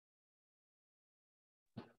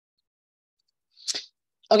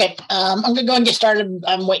Okay, I'm going to go and get started.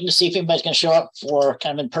 I'm waiting to see if anybody's going to show up for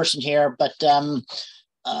kind of in person here, but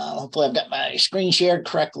hopefully I've got my screen shared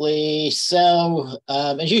correctly. So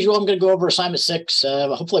as usual, I'm going to go over assignment 6.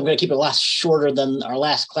 Hopefully I'm going to keep it a lot shorter than our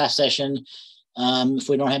last class session if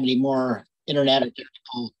we don't have any more internet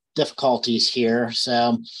difficulties here.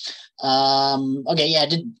 So, okay, yeah, I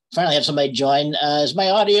did finally have somebody join. Is my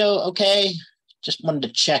audio okay? Just wanted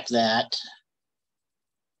to check that.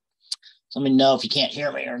 So let me know if you can't hear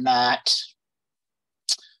me or not.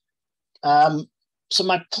 So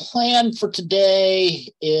my plan for today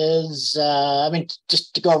is,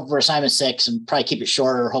 just to go over assignment 6 and probably keep it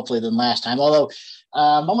shorter, hopefully, than last time. Although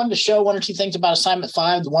I wanted to show 1 or 2 things about assignment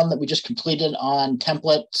 5, the one that we just completed on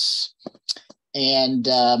templates and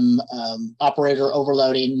operator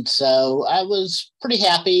overloading. So I was pretty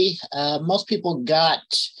happy. Most people got,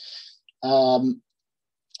 I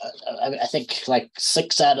think like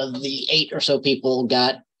 6 out of the 8 or so people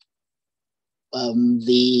got to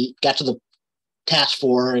the task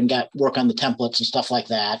 4 and got work on the templates and stuff like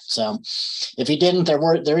that. So if you didn't,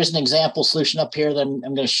 there is an example solution up here that I'm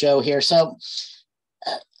going to show here. So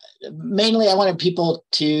mainly I wanted people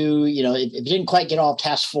to, if you didn't quite get all of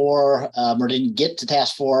task 4 or didn't get to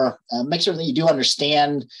task 4, make sure that you do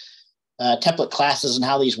understand template classes and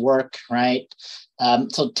how these work, right?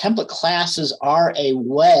 So template classes are a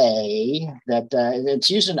way that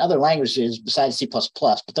it's used in other languages besides C++,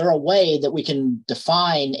 but they're a way that we can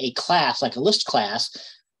define a class like a list class,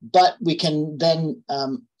 but we can then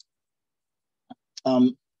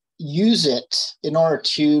use it in order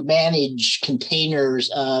to manage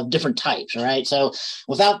containers of different types, all right? So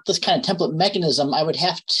without this kind of template mechanism, I would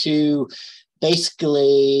have to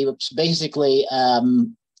basically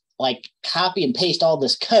like copy and paste all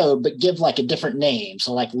this code, but give like a different name.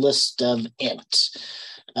 So like list of int,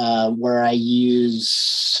 where I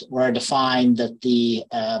define that the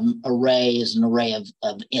array is an array of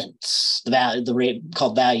ints. The array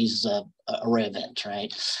called values is a array of int,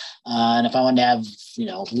 right? And if I want to have,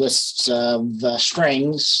 lists of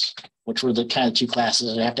strings, which were the kind of 2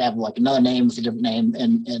 classes, I have to have like another name with a different name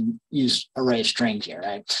and use array of strings here,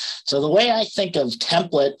 right? So the way I think of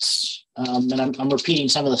templates, and I'm repeating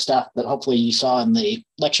some of the stuff that hopefully you saw in the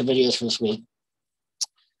lecture videos for this week.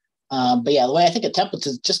 But yeah, the way I think of templates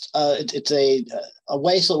is just it's a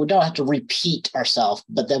way so we don't have to repeat ourselves,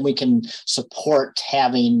 but then we can support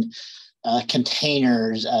having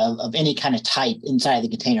containers of any kind of type inside the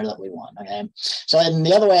container that we want. Okay, so in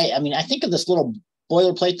the other way, I think of this little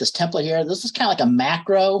boilerplate, this template here. This is kind of like a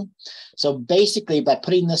macro. So basically, by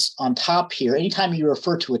putting this on top here, anytime you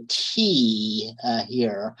refer to a T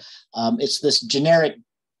here, it's this generic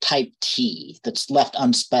type T that's left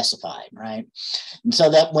unspecified, right? And so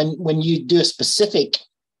that when you do a specific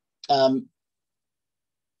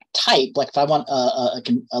type, like if I want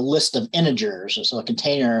a list of integers, so a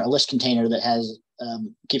list container that has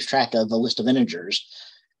keeps track of a list of integers,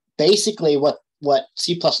 basically what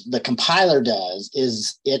C++, the compiler does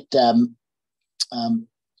is it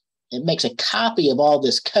makes a copy of all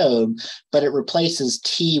this code, but it replaces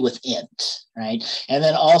T with int, right? And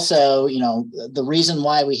then also, the reason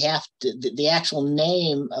why we have to, the actual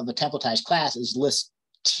name of a templatized class is list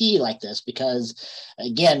T like this, because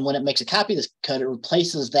again, when it makes a copy of this code, it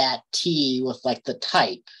replaces that T with like the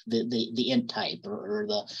type, the int type or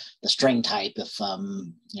the string type. If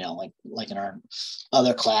like in our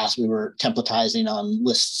other class, we were templatizing on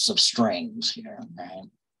lists of strings here, right?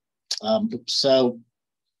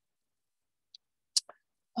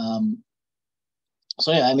 So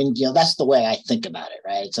yeah, that's the way I think about it,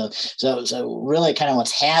 right? So really kind of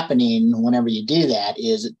what's happening whenever you do that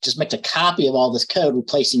is it just makes a copy of all this code,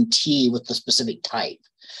 replacing T with the specific type.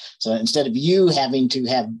 So instead of you having to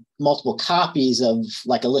have multiple copies of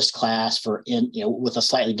like a list class with a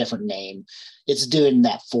slightly different name, it's doing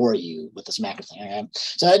that for you with this macro thing. Okay?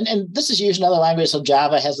 So and this is used in other languages. So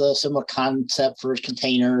Java has a similar concept for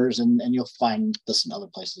containers, and you'll find this in other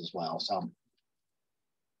places as well.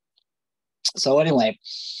 So anyway,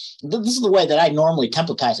 this is the way that I normally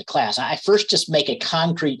templatize a class. I first just make a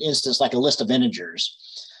concrete instance, like a list of integers,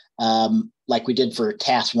 like we did for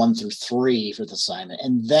tasks 1 through 3 for the assignment.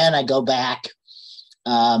 And then I go back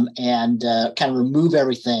and kind of remove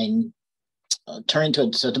everything, turn into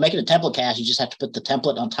it. So to make it a template class, you just have to put the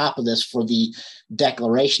template on top of this for the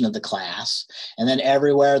declaration of the class. And then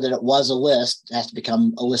everywhere that it was a list, it has to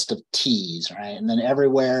become a list of T's, right? And then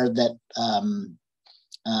everywhere that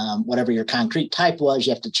whatever your concrete type was,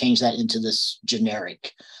 you have to change that into this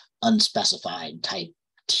generic unspecified type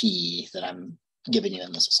T that I'm giving you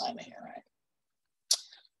in this assignment here, right?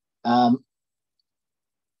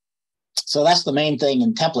 So that's the main thing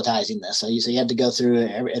in templatizing this. So you had to go through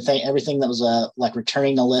everything that was like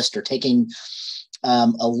returning a list or taking a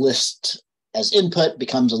list as input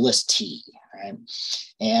becomes a list T, right?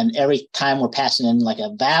 And every time we're passing in like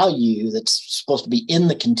a value that's supposed to be in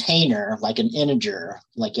the container, like an integer,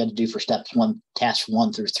 like you had to do for tasks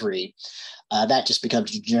 1 through 3, that just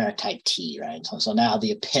becomes generic type T, right? So now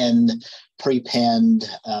the append, prepend,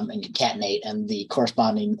 and concatenate and the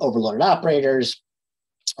corresponding overloaded operators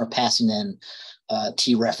are passing in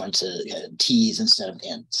T references, T's instead of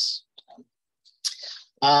ints.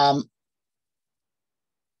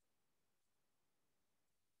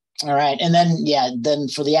 All right, and then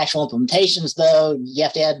for the actual implementations, though, you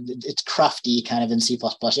have to add, it's crufty kind of in C++.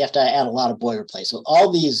 You have to add a lot of boilerplate. So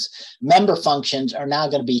all these member functions are now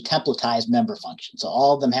going to be templatized member functions. So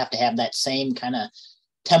all of them have to have that same kind of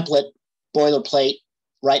template boilerplate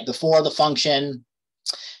right before the function.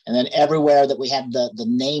 And then everywhere that we have the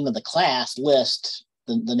name of the class list,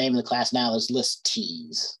 the name of the class now is list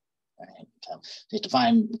T's. Right? So you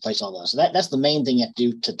have to replace all those. So that's the main thing you have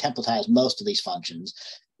to do to templatize most of these functions.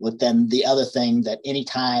 With then the other thing that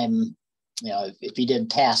anytime, if you did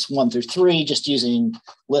tasks 1 through 3, just using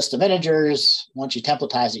list of integers, once you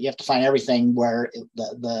templatize it, you have to find everything where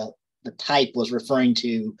the type was referring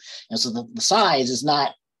to. And so the size is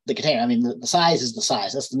not the container. I mean, the size is the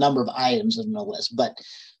size. That's the number of items in the list. But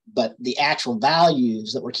the actual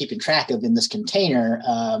values that we're keeping track of in this container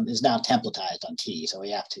is now templatized on T. So we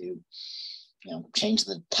have to change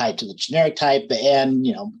the type to the generic type. And,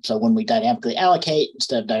 so when we dynamically allocate,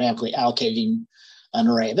 instead of dynamically allocating an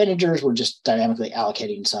array of integers, we're just dynamically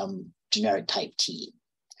allocating some generic type T.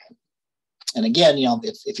 And again,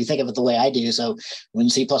 if you think of it the way I do, so when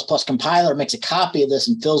C++ compiler makes a copy of this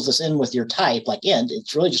and fills this in with your type, like int,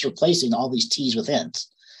 it's really just replacing all these T's with ints.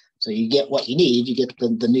 So you get what you need. You get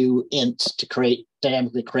the new int to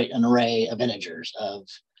dynamically create an array of integers of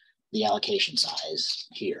the allocation size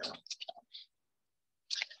here.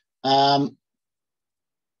 All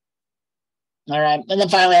right, and then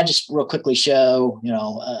finally, I'll just real quickly show,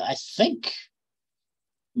 I think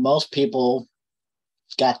most people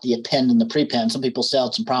got the append and the prepend. Some people still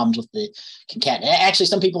had some problems with the concatenate. Actually,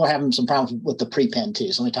 some people are having some problems with the prepend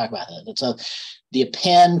too. So let me talk about that. So the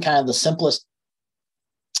append, kind of the simplest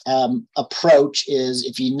approach is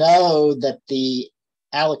if you know that the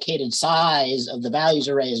allocated size of the values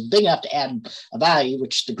array is big enough to add a value,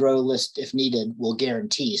 which the grow list, if needed, will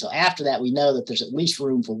guarantee. So after that, we know that there's at least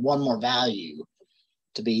room for one more value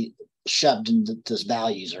to be shoved into this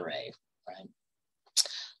values array, right?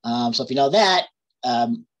 So if you know that,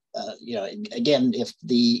 again, if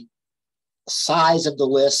the size of the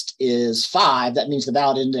list is 5, that means the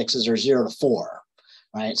valid indexes are 0 to 4,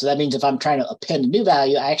 right? So that means if I'm trying to append a new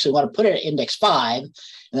value, I actually want to put it at index 5,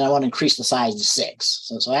 and then I want to increase the size to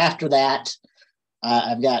 6. So after that,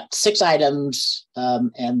 I've got 6 items,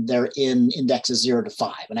 and they're in indexes 0 to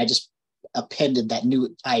 5, and I just appended that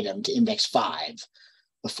new item to index 5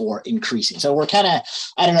 before increasing. So we're kind of,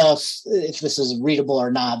 I don't know if this is readable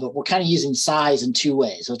or not, but we're kind of using size in 2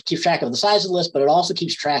 ways. So it keeps track of the size of the list, but it also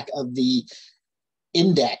keeps track of the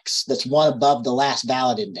index that's one above the last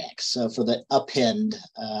valid index. So for the append,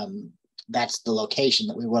 that's the location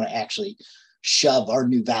that we want to actually shove our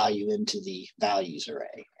new value into the values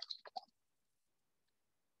array.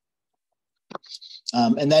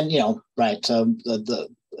 And then, right, so the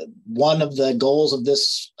one of the goals of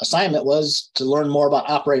this assignment was to learn more about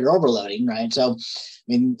operator overloading, right? So, I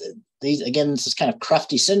mean, this is kind of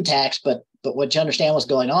crufty syntax, but what you understand what's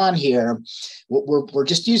going on here, we're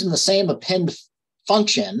just using the same append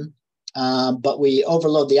function, but we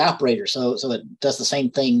overload the operator. So it does the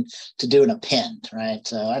same thing to do an append, right?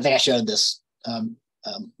 So I think I showed this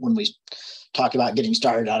when we talked about getting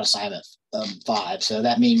started on assignment 5. So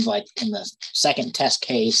that means like in the second test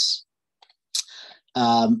case,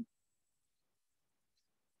 or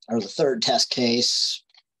the third test case,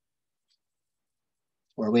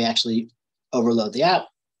 where we actually overload the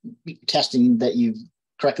testing that you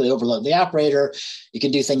correctly overload the operator, you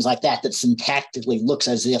can do things like that syntactically looks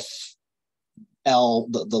as if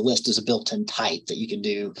the list is a built-in type that you can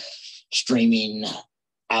do streaming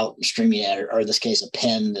out and streaming in, or in this case,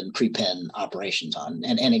 append and prepend operations on.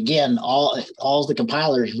 And again, all the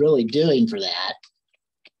compiler is really doing for that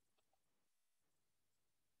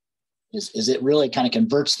is it really kind of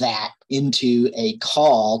converts that into a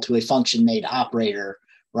call to a function made operator,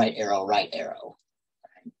 right arrow, right arrow.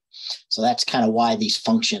 So that's kind of why these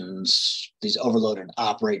functions, these overloaded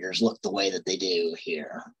operators look the way that they do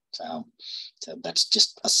here. So that's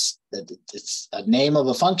just it's a name of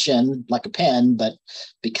a function like append, but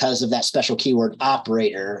because of that special keyword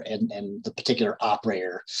operator and the particular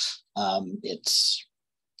operator, it's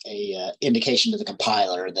a indication to the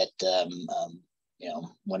compiler that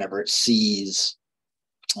whenever it sees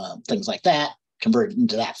things like that, convert it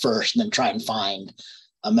into that first, and then try and find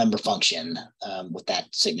a member function with that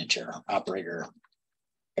signature operator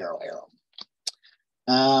arrow.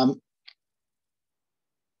 All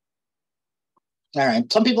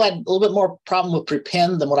right. Some people had a little bit more problem with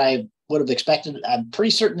prepend than what I would have expected. I'm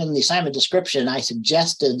pretty certain in the assignment description I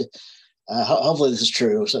suggested. Hopefully this is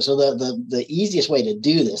true. So the easiest way to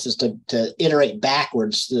do this is to iterate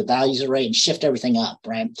backwards to the values array and shift everything up,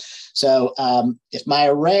 right? So if my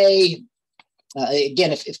array,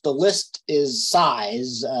 again, if the list is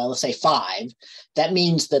size, let's say 5, that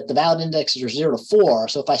means that the valid indexes are 0 to 4.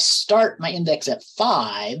 So if I start my index at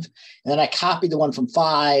 5, and then I copy the one from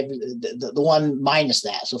 5, the one minus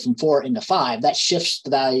that, so from 4 into 5, that shifts the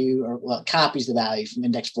value, or well, copies the value from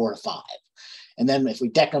index 4 to 5. And then if we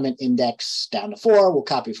decrement index down to 4, we'll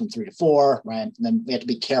copy from 3 to 4, right? And then we have to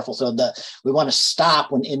be careful. So we want to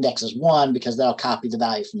stop when index is 1, because that'll copy the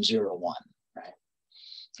value from 0 to 1, right?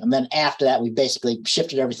 And then after that, we basically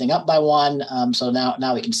shifted everything up by 1. So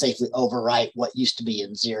now we can safely overwrite what used to be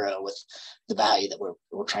in 0 with the value that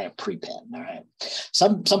we're trying to prepend, all right?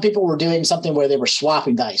 Some people were doing something where they were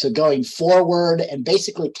swapping values. So going forward and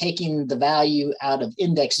basically taking the value out of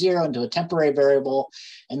index 0 into a temporary variable.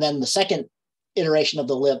 And then the second iteration of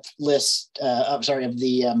the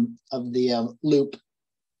loop,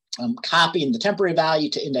 copying the temporary value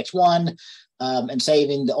to index 1, and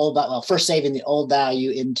saving the old, first saving the old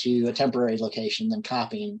value into a temporary location, then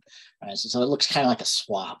copying, right? So it looks kind of like a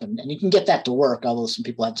swap, and you can get that to work, although some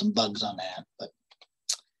people had some bugs on that. But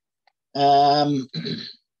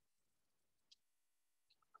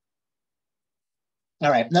all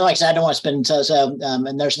right. Now, like I said, I don't want to spend,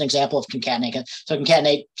 and there's an example of concatenate. So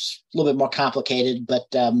concatenate's a little bit more complicated, but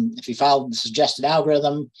if you follow the suggested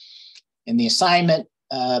algorithm in the assignment,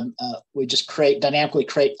 we just dynamically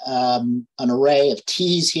create an array of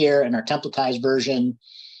T's here in our templatized version.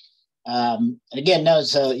 And again,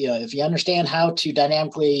 if you understand how to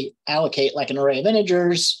dynamically allocate like an array of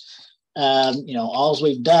integers, all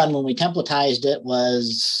we've done when we templatized it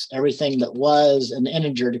was everything that was an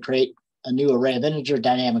integer to create a new array of integer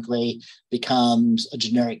dynamically becomes a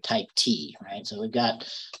generic type T, right? So we've got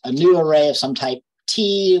a new array of some type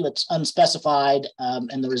T that's unspecified,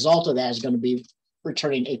 and the result of that is going to be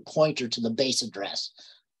returning a pointer to the base address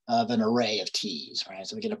of an array of T's, right?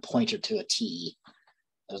 So we get a pointer to a T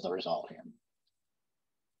as the result here.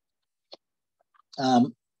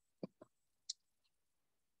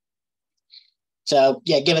 So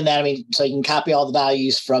yeah, given that, so you can copy all the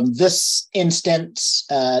values from this instance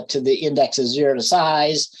to the indexes 0 to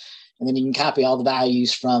size, and then you can copy all the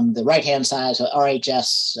values from the right-hand side, so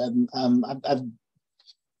RHS.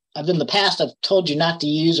 I've in the past, I've told you not to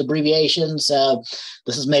use abbreviations.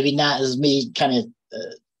 This is maybe not, this is me kind of,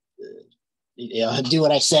 do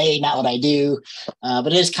what I say, not what I do. But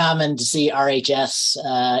it is common to see RHS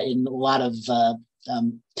in a lot of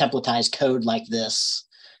templatized code like this.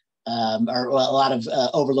 Or a lot of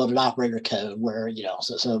overloaded operator code where,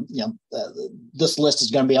 this list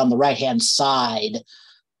is going to be on the right-hand side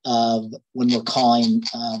of when we're calling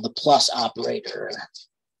the plus operator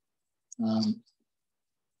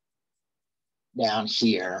down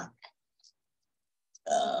here.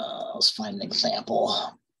 Let's find an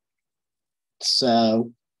example.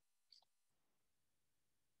 So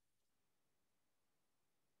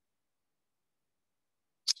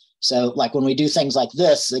like when we do things like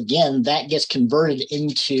this, again, that gets converted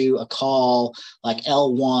into a call like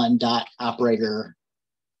L1 dot operator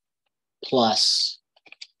plus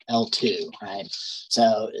L2, right?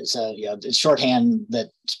 So it's shorthand that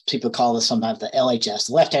people call this sometimes the LHS,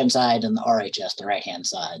 the left-hand side, and the RHS, the right-hand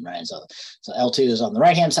side, right? So L2 is on the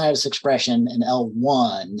right-hand side of this expression, and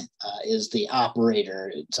L1 is the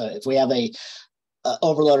operator. So if we have a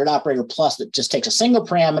overloaded operator plus that just takes a single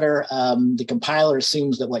parameter, the compiler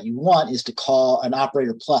assumes that what you want is to call an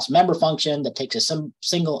operator plus member function that takes a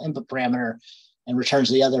single input parameter and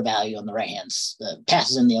returns the other value on the right-hand,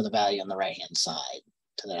 passes in the other value on the right-hand side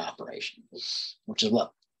to that operation, which is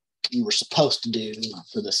what you were supposed to do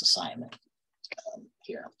for this assignment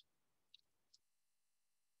here.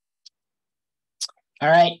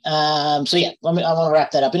 All right, so yeah, I want to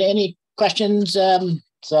wrap that up. Any questions?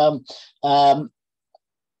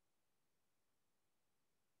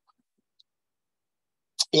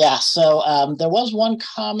 Yeah, so there was one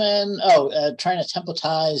comment, trying to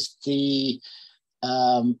templatize the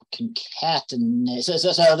concatenate. So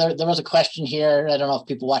there was a question here. I don't know if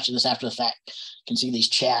people watching this after the fact can see these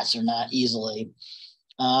chats or not easily.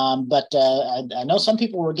 But I know some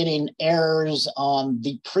people were getting errors on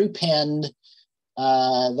the prepend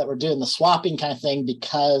that were doing the swapping kind of thing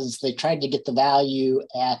because they tried to get the value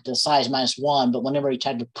at the size -1, but whenever you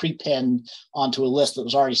tried to prepend onto a list that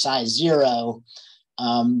was already size 0,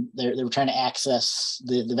 they were trying to access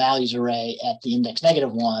the values array at the index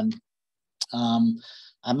 -1.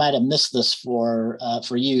 I might have missed this for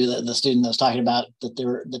you, the student that was talking about that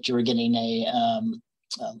you were getting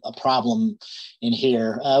a problem in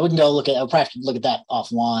here. We can go look at. I'll probably look at that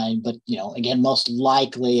offline. But again, most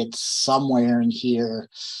likely it's somewhere in here.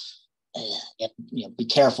 Be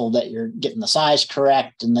careful that you're getting the size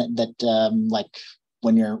correct, and that like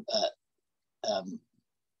when you're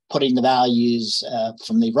putting the values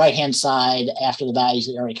from the right-hand side after the values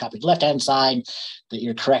that you already copied left-hand side, that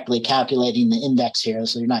you're correctly calculating the index here,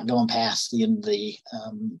 so you're not going past the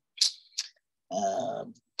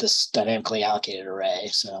this dynamically allocated array.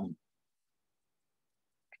 So,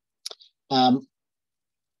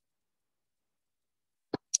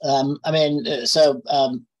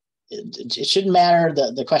 it shouldn't matter.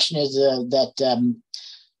 The question is that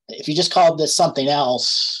if you just called this something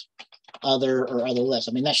else, other lists,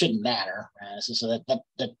 that shouldn't matter, right? So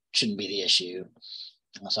that shouldn't be the issue.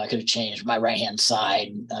 So I could have changed my right-hand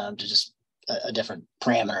side to just a different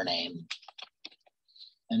parameter name,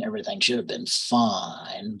 and everything should have been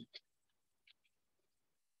fine.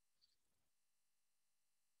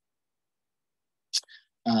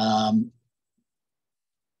 All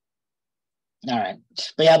right,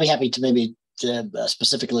 but yeah, I'll be happy to maybe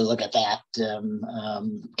specifically look at that,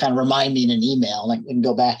 kind of remind me in an email. Like, we can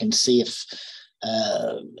go back and see if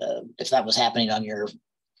that was happening on your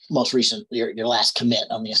most recent, your last commit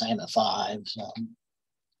on the assignment 5. So,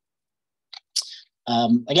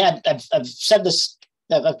 again, I've said this.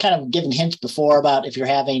 I've kind of given hints before about if you're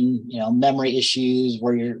having memory issues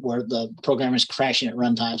where the program is crashing at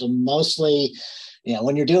runtime. So mostly,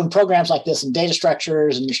 when you're doing programs like this in data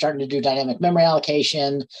structures and you're starting to do dynamic memory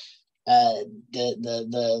allocation,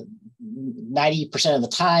 the 90% of the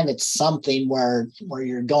time it's something where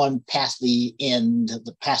you're going past the end,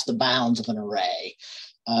 past the bounds of an array.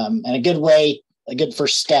 And a good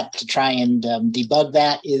first step to try and debug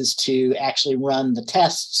that is to actually run the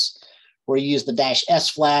tests where you use the -s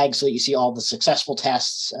flag so that you see all the successful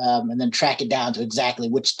tests, and then track it down to exactly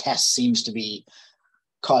which test seems to be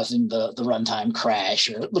causing the runtime crash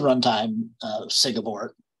or the runtime sig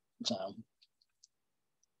abort. So.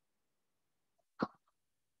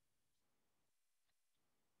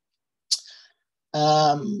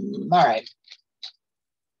 All right.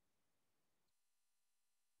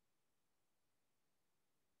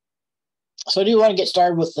 So do you want to get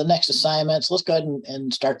started with the next assignments? Let's go ahead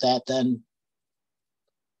and start that then.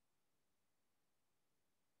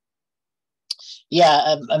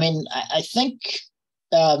 Yeah, I think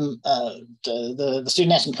the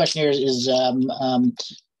student asking question here is I'll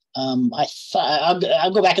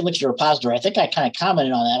go back and look at your repository. I think I kind of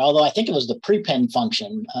commented on that, although I think it was the prepend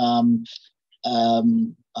function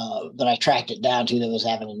that I tracked it down to that was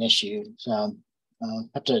having an issue. So I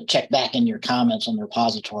have to check back in your comments on the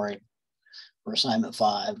repository for assignment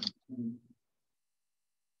 5.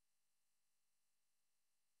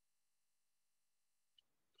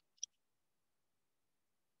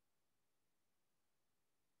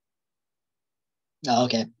 Oh,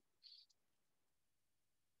 okay.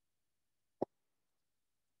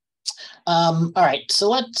 All right, so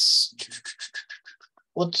let's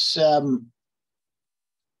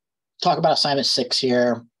talk about assignment 6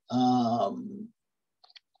 here.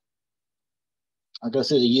 I'll go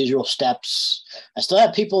through the usual steps. I still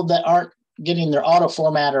have people that aren't getting their auto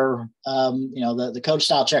formatter, the code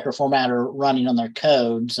style checker formatter running on their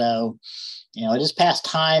code. So, it is past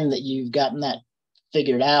time that you've gotten that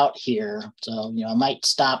figured out here. So, I might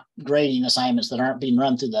stop grading assignments that aren't being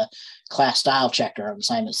run through the class style checker on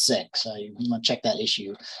assignment 6. So you want to check that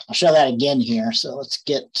issue. I'll show that again here. So let's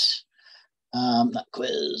get that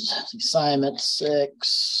quiz, assignment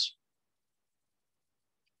 6.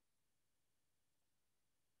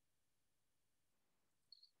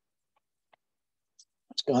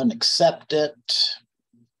 Let's go ahead and accept it.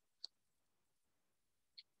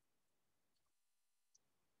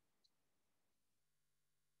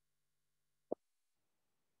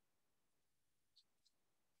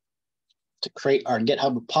 To create our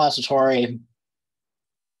GitHub repository.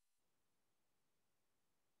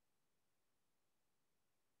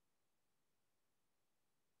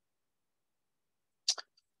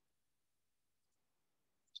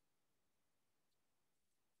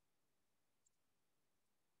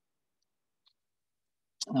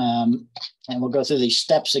 And we'll go through these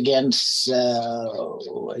steps again.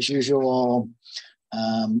 So, as usual,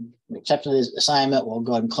 We accepted this assignment. We'll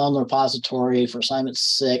go ahead and clone the repository for assignment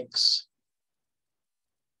 6.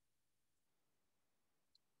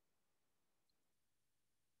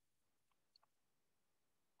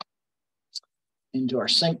 Into our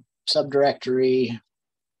sync subdirectory.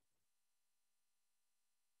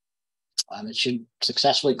 It should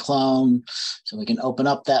successfully clone, so we can open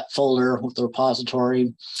up that folder with the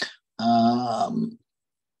repository. And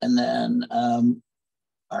then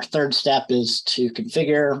our third step is to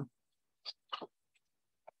configure.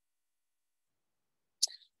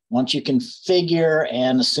 Once you configure,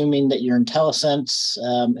 and assuming that your IntelliSense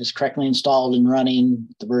is correctly installed and running,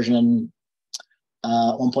 the version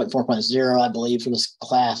 1.4.0, I believe, for this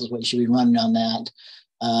class is what you should be running on that.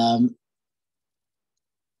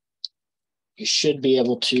 You should be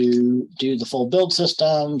able to do the full build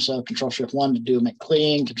system. So Control-Shift-1 to do a make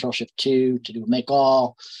clean, Control-Shift-2 to do a make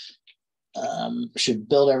all. Should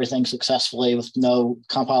build everything successfully with no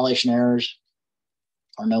compilation errors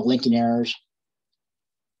or no linking errors.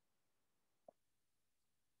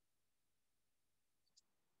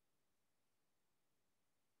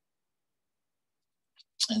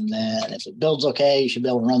 And then if it builds okay, you should be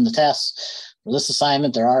able to run the tests. For this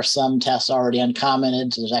assignment, there are some tests already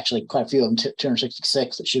uncommented. So there's actually quite a few of them,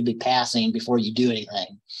 266, that should be passing before you do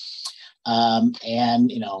anything.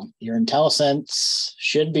 And, you know, your IntelliSense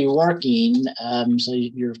should be working. So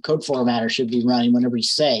your code formatter should be running whenever you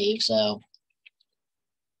save. So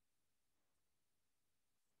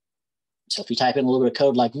if you type in a little bit of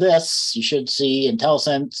code like this, you should see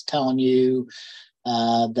IntelliSense telling you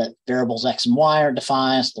that variables X and Y are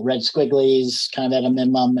defined. So the red squigglies kind of at a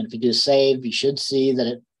minimum. And if you do save, you should see that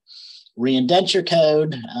it re-indents your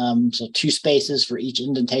code. So 2 spaces for each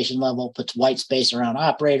indentation level, puts white space around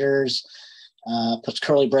operators, puts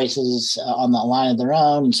curly braces on the line of their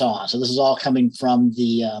own, and so on. So this is all coming from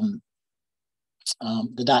the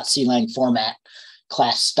 .clang format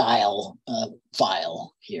class style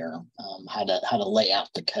file here, how to lay out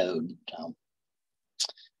the code. So,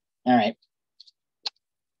 all right.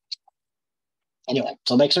 Anyway,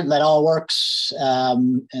 so make certain that all works.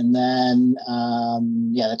 And then,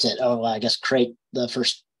 yeah, that's it. Oh, I guess create the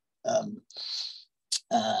first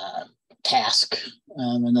task,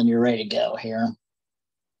 and then you're ready to go here.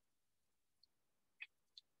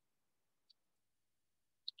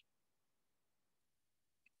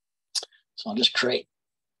 So I'll just create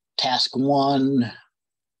task 1.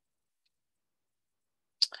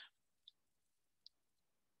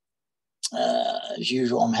 As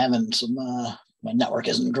usual, I'm having some, my network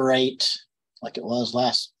isn't great like it was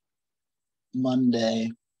last Monday.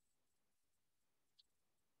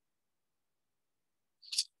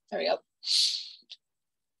 There we go.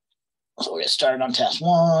 So we'll get started on task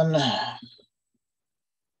 1.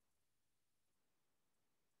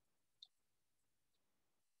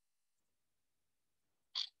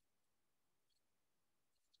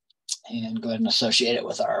 And go ahead and associate it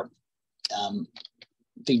with our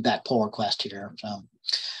feedback pull request here. So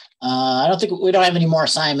I don't think we don't have any more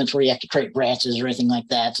assignments where you have to create branches or anything like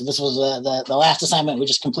that. So this was the last assignment we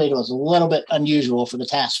just completed was a little bit unusual for the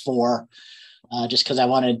task 4, just because I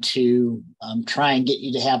wanted to try and get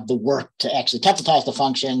you to have the work to actually templatize the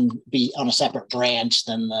function be on a separate branch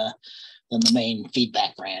than the main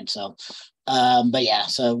feedback branch. So, but yeah,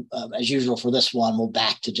 so as usual for this one, we'll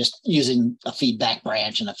back to just using a feedback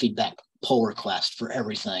branch and a feedback pull request for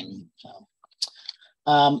everything. So.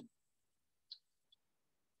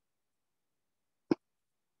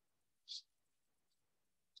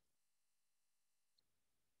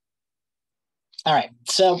 All right,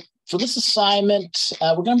 so for this assignment,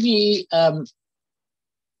 we're going to be we're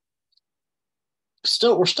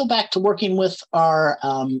still back to working with our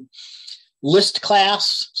list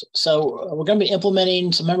class. So we're going to be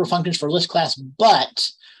implementing some member functions for list class, but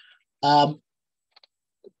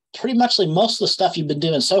pretty much like most of the stuff you've been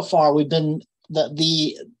doing so far, we've been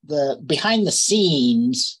the behind the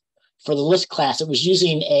scenes for the list class. It was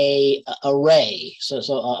using a array, so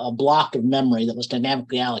a block of memory that was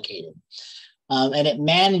dynamically allocated. And it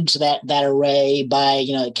managed that array by,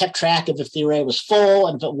 it kept track of if the array was full,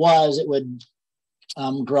 and if it was, it would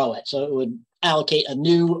grow it. So it would allocate a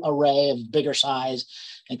new array of bigger size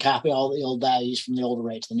and copy all the old values from the old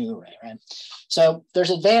array to the new array, right? So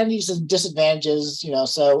there's advantages and disadvantages,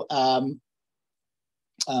 so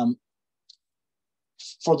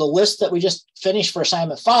for the list that we just finished for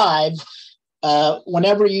assignment 5,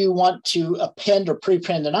 whenever you want to append or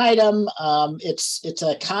preprint an item, it's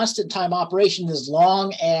a constant time operation as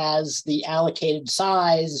long as the allocated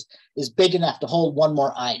size is big enough to hold one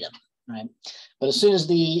more item, right? But as soon as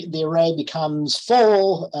the array becomes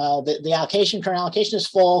full, the current allocation is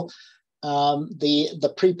full,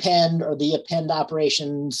 the prepend or the append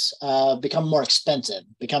operations become more expensive,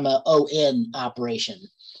 become an ON operation.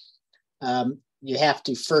 You have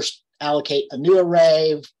to first allocate a new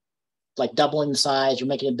array, like doubling the size or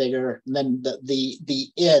making it bigger. And then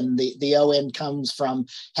the ON comes from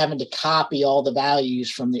having to copy all the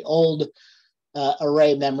values from the old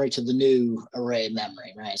array memory to the new array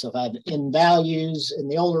memory, right? So if I have in values in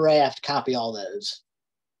the old array, I have to copy all those.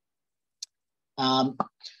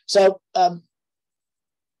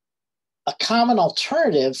 A common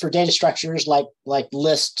alternative for data structures like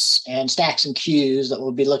lists and stacks and queues that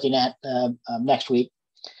we'll be looking at next week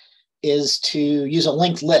is to use a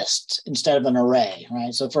linked list instead of an array,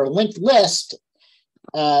 right? So for a linked list,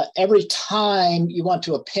 every time you want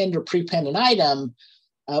to append or prepend an item,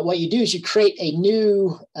 what you do is you create a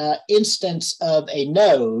new instance of a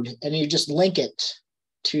node and you just link it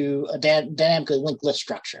to a dynamically linked list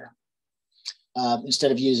structure.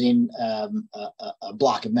 Instead of using a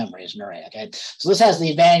block of memory as an array, okay? So this has the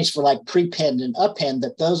advantage for like prepend and append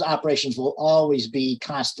that those operations will always be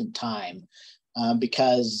constant time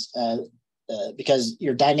because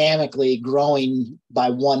you're dynamically growing by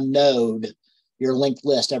one node your linked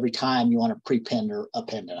list every time you want to prepend or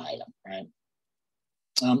append an item, right?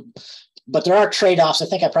 But there are trade-offs. I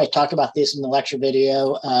think I probably talked about this in the lecture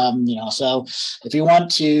video. So if you want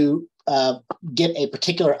to get a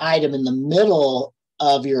particular item in the middle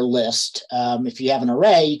of your list, if you have an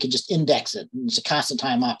array, you can just index it. It's a constant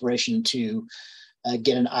time operation to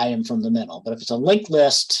get an item from the middle. But if it's a linked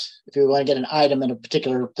list, if you want to get an item in a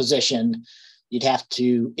particular position, you'd have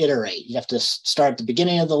to iterate. You'd have to start at the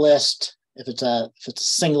beginning of the list if it's a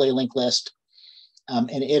singly linked list,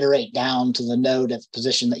 and iterate down to the node at the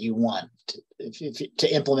position that you want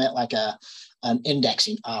to implement like an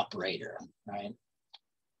indexing operator, right?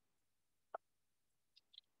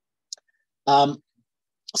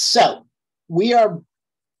 So we are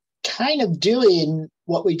kind of doing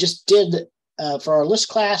what we just did for our list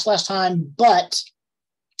class last time, but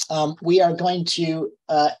we are going to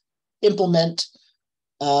implement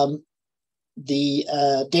the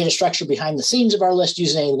data structure behind the scenes of our list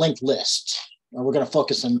using a linked list. We're going to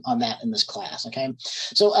focus on that in this class, okay?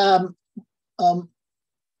 So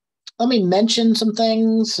let me mention some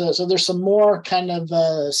things. So there's some more kind of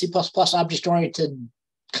C++ object-oriented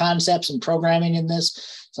concepts and programming in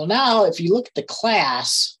this. So now if you look at the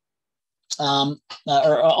class, or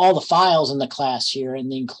all the files in the class here in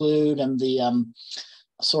the include and the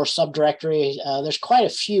source subdirectory, there's quite a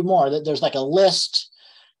few more. There's like a list.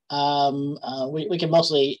 We can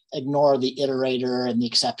mostly ignore the iterator and the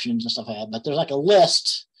exceptions and stuff like that, but there's like a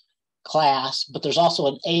list class, but there's also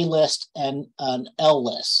an A list and an L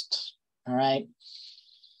list, all right?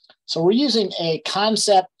 So we're using a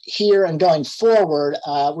concept here and going forward,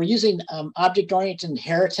 we're using object-oriented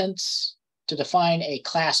inheritance to define a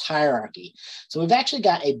class hierarchy. So we've actually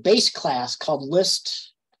got a base class called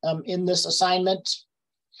list in this assignment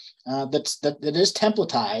that is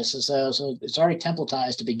templatized. So it's already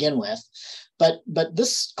templatized to begin with. But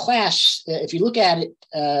this class, if you look at it,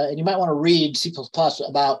 and you might want to read C++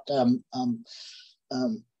 about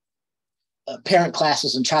parent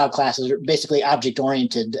classes and child classes, are basically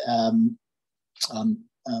object-oriented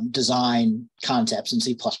design concepts in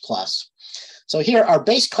C++. So here, our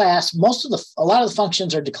base class, a lot of the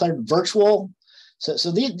functions are declared virtual.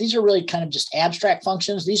 So these are really kind of just abstract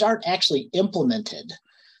functions. These aren't actually implemented.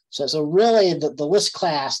 So really the list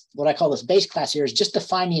class, what I call this base class here, is just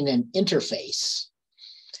defining an interface.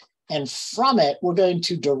 And from it, we're going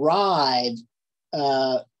to derive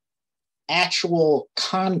actual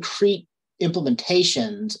concrete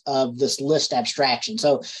implementations of this list abstraction.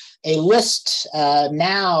 So a list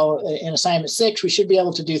now in assignment 6, we should be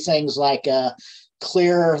able to do things like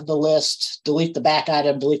clear the list, delete the back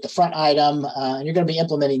item, delete the front item, and you're going to be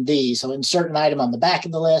implementing these. So insert an item on the back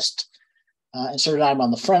of the list, insert an item on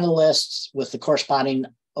the front of the list with the corresponding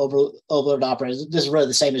overload operators. This is really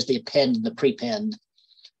the same as the append and the prepend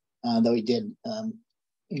that we did in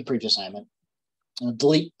the previous assignment.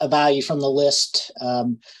 Delete a value from the list,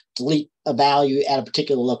 delete a value at a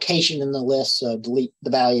particular location in the list, so delete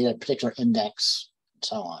the value at a particular index, and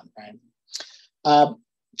so on, right?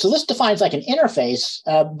 So this defines like an interface,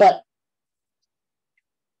 but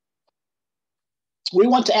we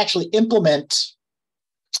want to actually implement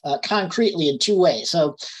concretely in two ways.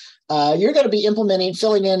 So you're going to be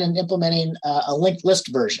filling in and implementing a linked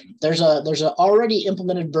list version. There's an already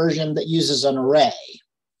implemented version that uses an array,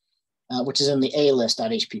 which is in the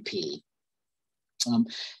alist.hpp.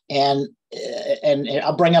 And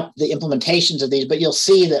I'll bring up the implementations of these, but you'll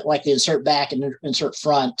see that like the insert back and insert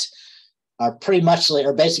front are pretty much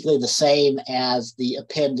are basically the same as the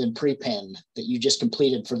append and prepend that you just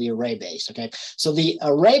completed for the array base. Okay, so the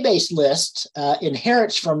array base list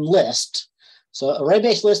inherits from list. So array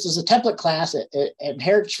base list is a template class. It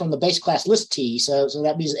inherits from the base class list T. So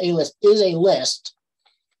that means a list is a list.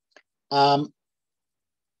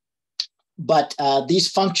 But these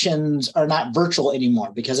functions are not virtual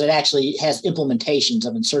anymore because it actually has implementations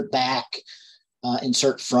of insert back,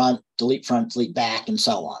 insert front, delete back, and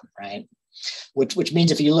so on, right? Which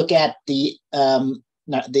means if you look at the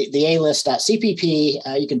alist.cpp,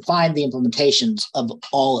 you can find the implementations of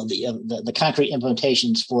all of the concrete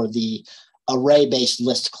implementations for the array-based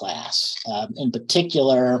list class. In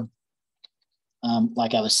particular,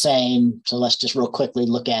 like I was saying, so let's just real quickly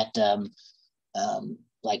look at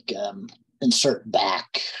insert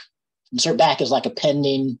back. Insert back is like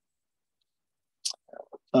appending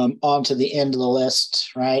onto the end of the list,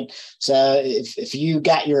 right? So if you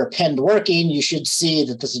got your append working, you should see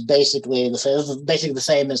that this is basically the same. This is basically the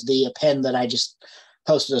same as the append that I just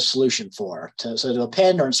posted a solution for. So to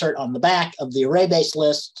append or insert on the back of the array-based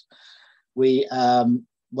list, we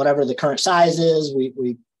whatever the current size is,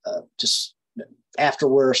 we just after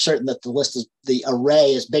we're certain that the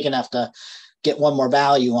array is big enough to get one more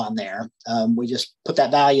value on there, we just put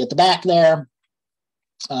that value at the back there.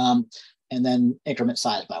 And then increment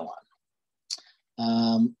size by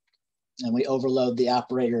 1. And we overload the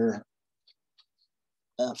operator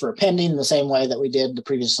for appending the same way that we did the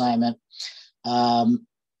previous assignment. And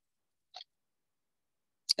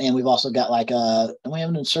we've also got we have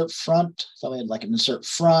an insert front. So we had like an insert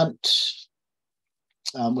front,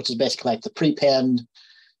 which is basically like the prepend.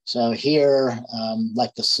 So here,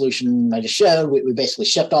 like the solution I just showed, we basically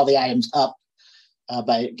shift all the items up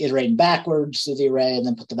by iterating backwards through the array and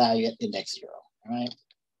then put the value at index 0. All right.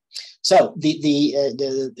 So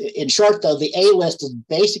in short, though, the A list is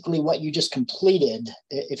basically what you just completed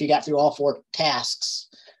if you got through all 4 tasks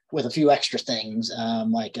with a few extra things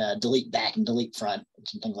like delete back and delete front and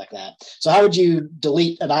some things like that. So how would you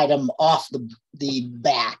delete an item off the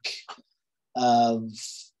back of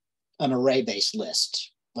an array-based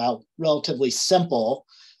list? Well, relatively simple.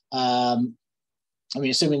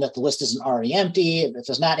 Assuming that the list isn't already empty. If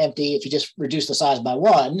it's not empty, if you just reduce the size by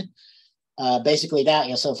 1, basically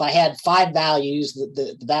that, so if I had 5 values,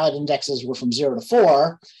 the valid indexes were from 0 to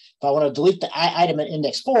 4. If I want to delete the item at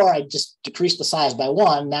index 4, I just decrease the size by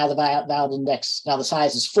 1. Now the valid index, now the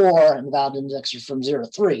size is 4, and the valid index is from 0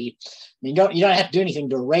 to 3. You don't have to do anything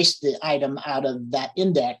to erase the item out of that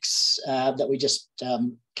index that we just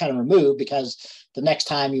kind of removed, because the next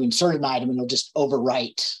time you insert an item, it'll just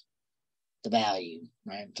overwrite the value,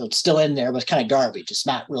 right? So it's still in there, but it's kind of garbage. It's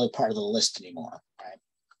not really part of the list anymore, right?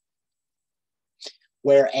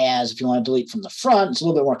 Whereas if you want to delete from the front, it's a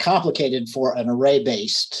little bit more complicated for an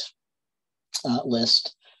array-based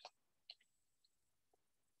list,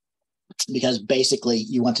 because basically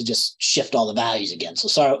you want to just shift all the values again. So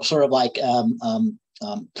sort of like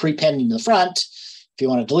prepending the front. If you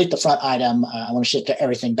want to delete the front item, I want to shift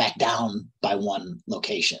everything back down by 1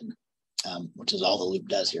 location. Which is all the loop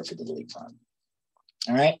does here for the delete front.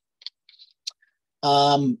 All right.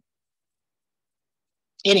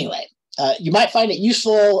 Anyway, you might find it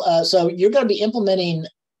useful. So you're going to be implementing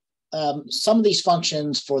some of these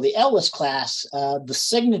functions for the LList class. The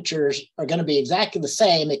signatures are going to be exactly the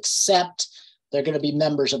same, except they're going to be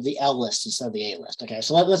members of the LList instead of the A-list. Okay,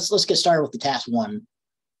 so let's get started with the task 1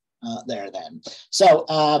 there then. So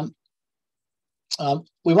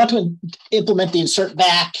we want to implement the insert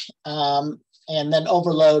back and then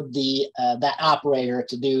overload that operator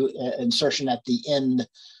to do insertion at the end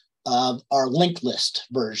of our linked list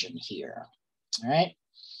version here. All right.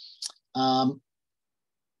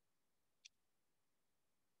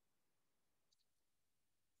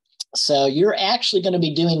 So you're actually going to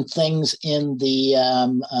be doing things in the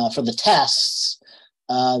for the tests.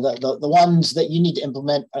 The ones that you need to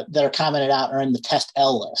implement that are commented out are in the test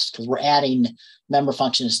L list, because we're adding member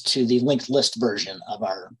functions to the linked list version of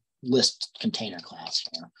our list container class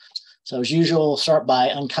here. So as usual, we'll start by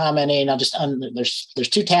uncommenting. I'll just there's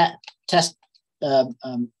 2 test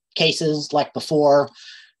cases like before,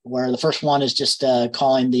 where the first one is just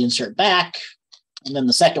calling the insert back, and then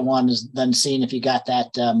the second one is then seeing if you got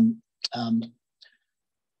that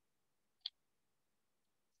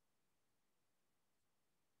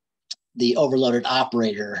the overloaded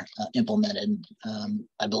operator implemented,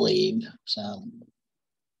 I believe. So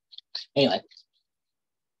anyway,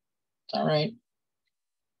 all right,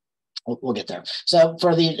 we'll get there. So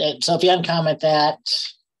for the so if you uncomment that,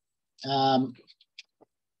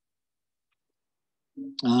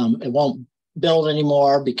 it won't build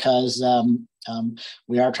anymore because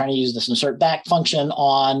We are trying to use this insert back function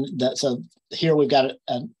on the, so here we've got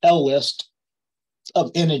an L list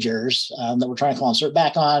of integers that we're trying to call insert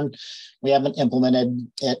back on. We haven't implemented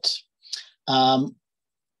it.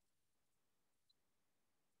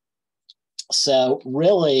 So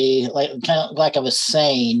really, kind of like I was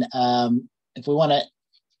saying, if we want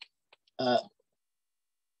to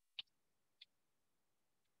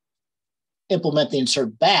implement the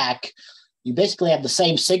insert back, you basically have the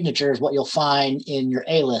same signature as what you'll find in your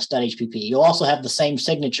alist.hpp. You'll also have the same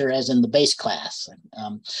signature as in the base class.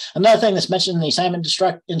 Another thing that's mentioned in the assignment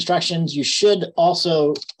instructions, you should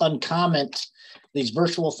also uncomment these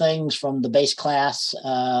virtual things from the base class,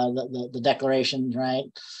 the declarations, right?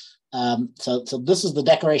 So this is the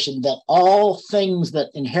declaration that all things that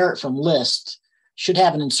inherit from list should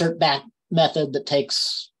have an insert back method that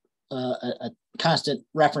takes a constant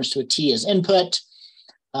reference to a T as input,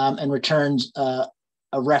 and returns a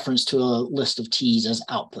reference to a list of T's as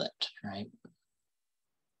output, right?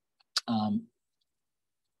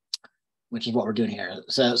 Which is what we're doing here.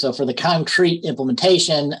 So for the concrete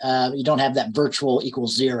implementation, you don't have that virtual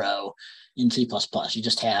equals 0 in C++. You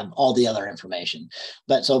just have all the other information.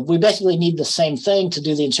 But so we basically need the same thing to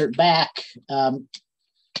do the insert back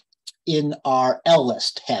in our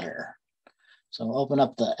LList header. So we'll open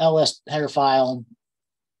up the LList header file.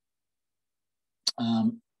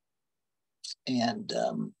 I'm going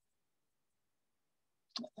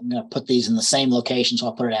to put these in the same location, so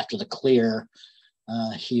I'll put it after the clear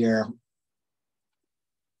here.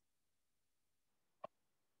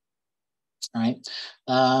 All right,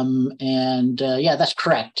 yeah, that's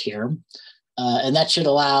correct here, and that should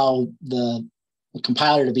allow the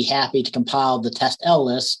compiler to be happy to compile the test L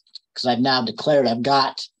list, because I've now declared I've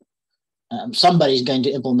got somebody's going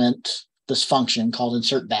to implement this function called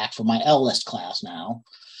insert back for my L list class now.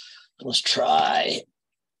 Let's try.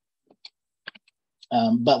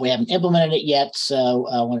 But we haven't implemented it yet.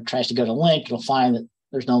 So when it tries to go to link, it'll find that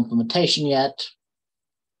there's no implementation yet.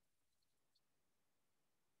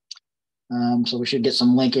 So we should get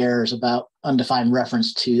some link errors about undefined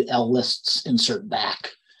reference to LList's insert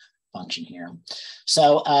back function here.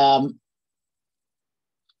 So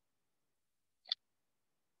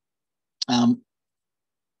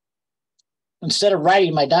instead of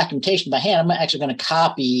writing my documentation by hand, I'm actually going to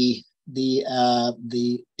copy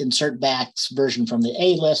the insert backs version from the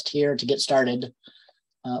A list here to get started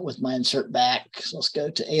with my insert back. So let's go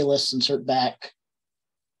to A list insert back.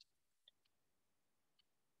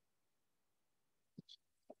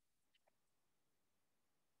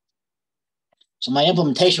 So my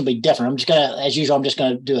implementation will be different. I'm just gonna, as usual, I'm just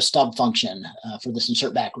gonna do a stub function for this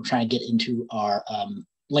insert back. We're trying to get into our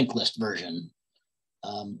linked list version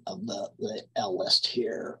of the L list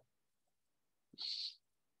here.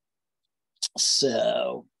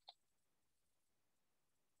 So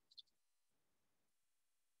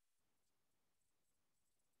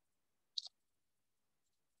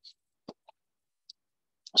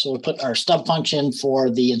we'll put our stub function for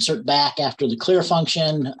the insert back after the clear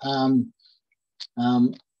function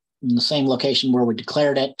in the same location where we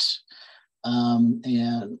declared it.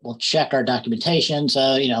 And we'll check our documentation.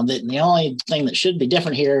 So, you know, the only thing that should be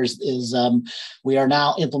different here is we are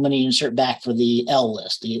now implementing insert back for the L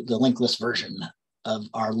list, the linked list version of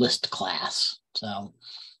our list class. So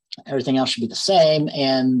everything else should be the same.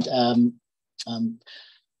 And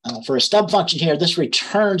for a stub function here, this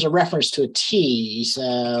returns a reference to a T.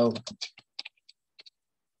 So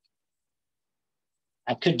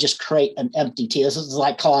I could just create an empty T. This is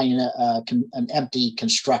like calling an empty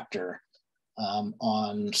constructor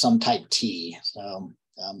on some type T. So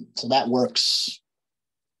that works,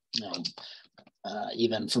 you know,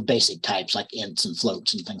 even for basic types like ints and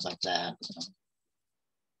floats and things like that.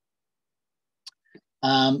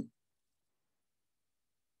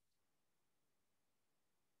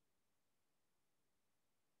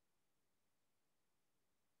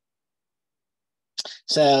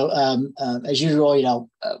 So as usual, you know,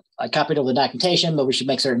 I copied over the documentation, but we should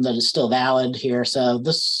make certain that it's still valid here. So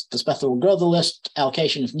this method will grow the list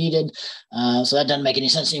allocation if needed. So that doesn't make any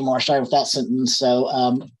sense anymore. Starting with that sentence.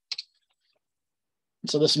 So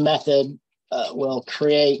so this method will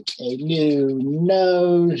create a new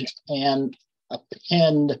node and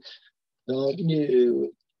append the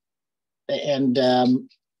new and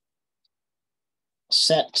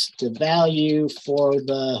set the value for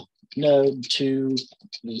the node to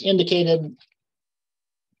the indicated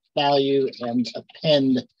value and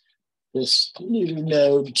append this new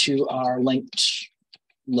node to our linked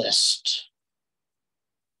list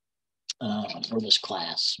for this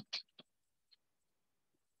class.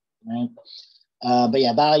 Right. But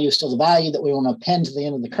yeah, value is still the value that we want to append to the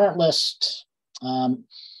end of the current list.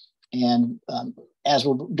 And as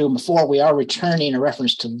we're doing before, we are returning a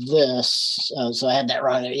reference to this. So I had that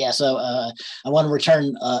wrong there. Yeah, so I want to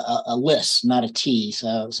return a list, not a T.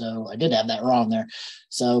 So I did have that wrong there.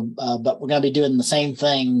 So, but we're going to be doing the same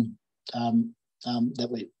thing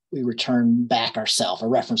that we return back ourself, a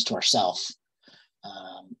reference to ourself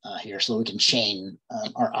here, so we can chain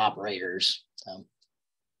our operators.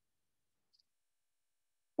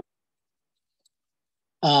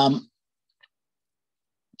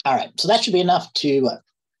 All right, so that should be enough to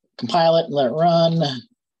compile it and let it run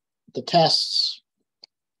the tests.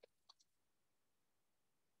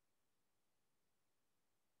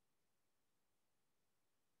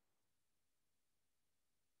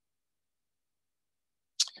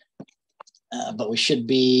 But we should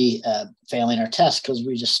be failing our test because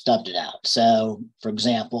we just stubbed it out. So, for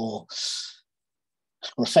example,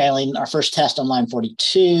 we're failing our first test on line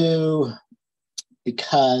 42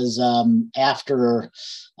 because after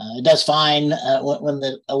it does fine when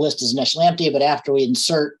a list is initially empty, but after we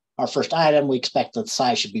insert our first item, we expect that the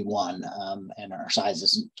size should be 1, and our size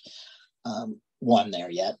isn't 1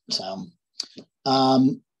 there yet.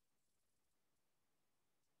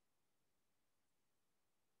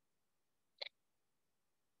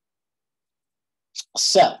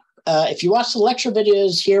 So, if you watch the lecture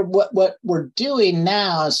videos here, what we're doing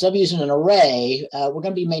now, instead of using an array, we're going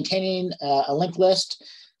to be maintaining a linked list.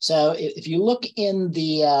 So if you look in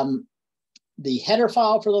the header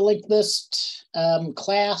file for the linked list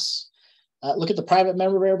class, look at the private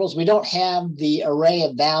member variables. We don't have the array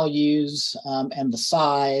of values and the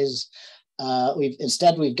size.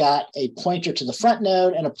 Instead, we've got a pointer to the front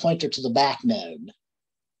node and a pointer to the back node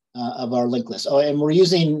of our linked list. Oh, and we're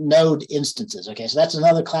using node instances. Okay, so that's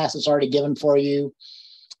another class that's already given for you.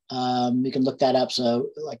 You can look that up. So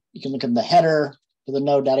like you can look in the header for the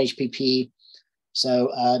node.hpp. So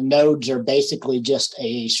nodes are basically just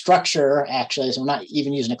a structure, actually. So we're not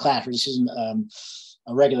even using a class. We're just using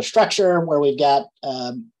a regular structure where we've got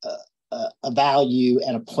a value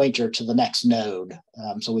and a pointer to the next node.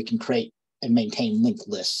 So we can create and maintain linked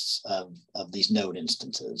lists of these node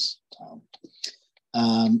instances. So,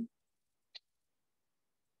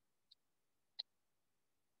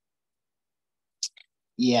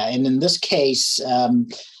 yeah, and in this case,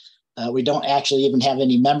 we don't actually even have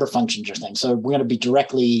any member functions or things. So we're going to be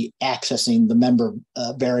directly accessing the member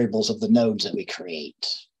variables of the nodes that we create.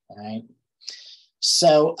 All right.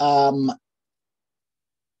 So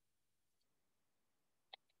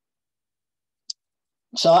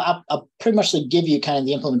I'll pretty much give you kind of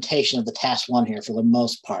the implementation of the task 1 here for the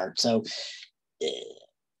most part. So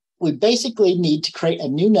we basically need to create a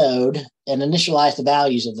new node and initialize the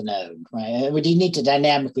values of the node, right? And we do need to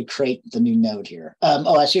dynamically create the new node here.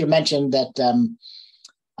 I should have mentioned that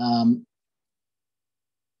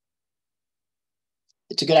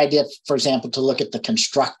it's a good idea, for example, to look at the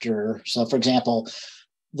constructor. So, for example,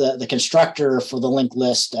 the constructor for the linked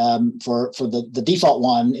list for the default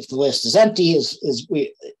one, if the list is empty,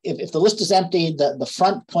 if the list is empty, the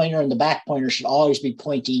front pointer and the back pointer should always be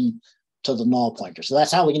pointing to the null pointer. So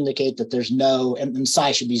that's how we indicate that there's no, and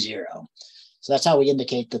size should be 0. So that's how we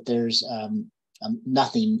indicate that there's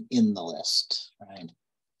nothing in the list, right?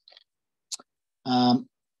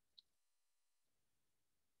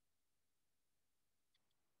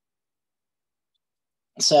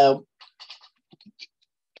 So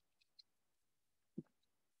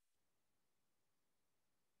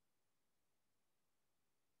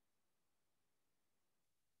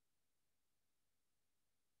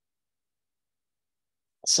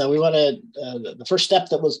we want to, the first step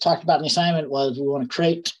that was talked about in the assignment was we want to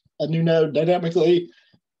create a new node dynamically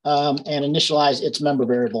and initialize its member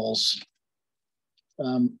variables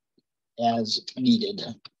as needed.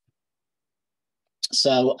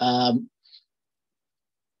 So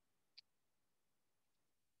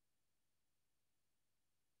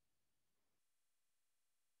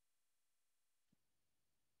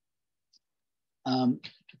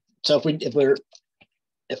so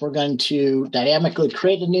if we're going to dynamically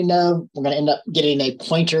create a new node, we're going to end up getting a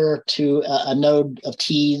pointer to a node of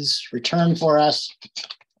T's returned for us.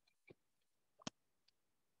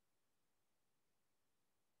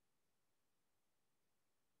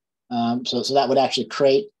 So that would actually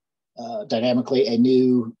create dynamically a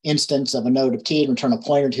new instance of a node of T and return a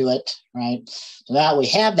pointer to it, right? So now we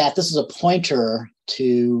have that. This is a pointer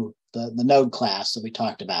to the node class that we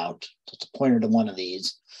talked about. So it's a pointer to one of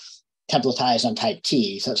these, templatized on type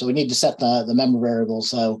T. So we need to set the member variable.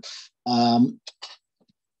 So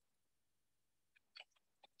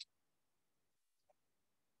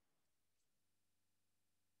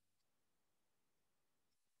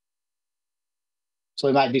So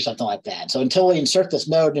we might do something like that. So until we insert this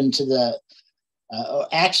node into the,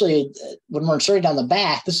 actually, when we're inserting on the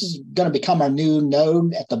back, this is going to become our new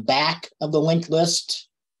node at the back of the linked list.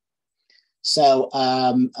 So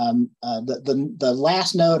the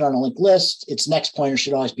last node on a linked list, its next pointer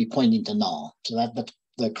should always be pointing to null. So that's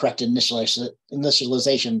the correct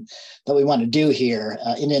initialization that we want to do here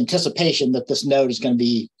in anticipation that this node is going to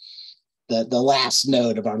be the last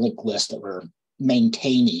node of our linked list that we're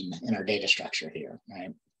maintaining in our data structure here,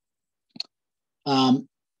 right?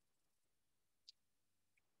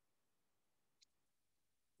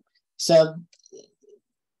 So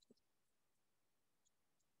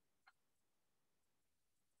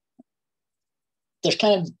there's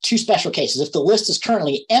kind of two special cases. If the list is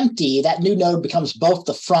currently empty, that new node becomes both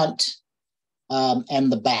the front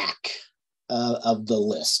and the back of the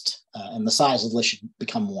list. And the size of the list should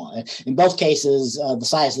become 1. In both cases, the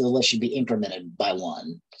size of the list should be incremented by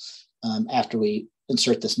 1 after we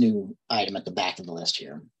insert this new item at the back of the list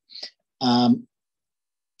here.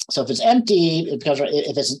 So if it's empty, because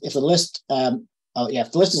if the list,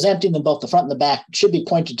 if the list is empty, then both the front and the back should be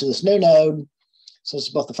pointed to this new node. So it's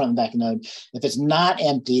both the front and back node. If it's not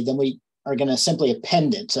empty, then we are going to simply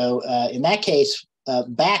append it. So in that case,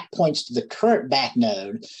 back points to the current back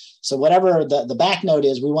node. So whatever the back node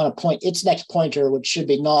is, we want to point its next pointer, which should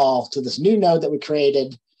be null, to this new node that we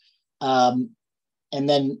created, and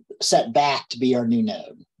then set back to be our new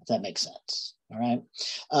node, if that makes sense. All right.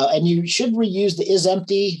 And you should reuse the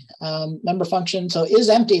isEmpty member function. So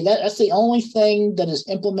isEmpty, that's the only thing that is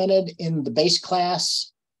implemented in the base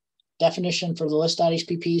class definition for the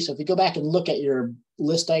list.hpp. So if you go back and look at your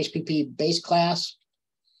list.hpp base class,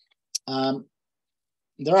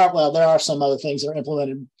 there are some other things that are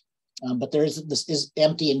implemented, but there is this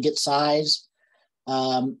isEmpty and getSize.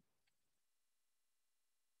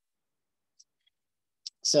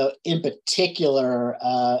 So in particular,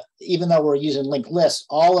 even though we're using linked lists,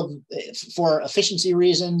 for efficiency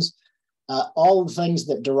reasons, all of the things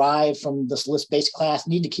that derive from this list-based class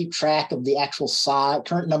need to keep track of the actual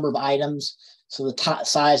current number of items, so the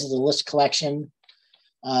size of the list collection.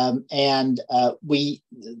 The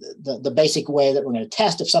basic way that we're going to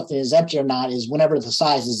test if something is empty or not is whenever the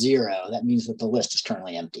size is 0, that means that the list is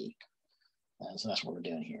currently empty. So that's what we're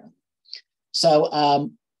doing here. So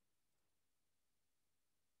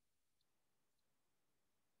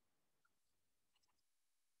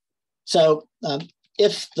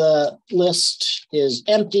if the list is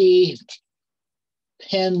empty,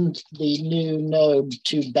 append the new node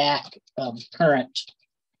to back of current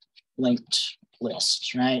linked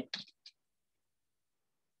list, right?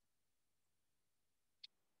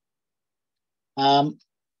 A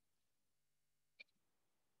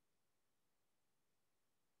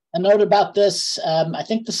note about this, I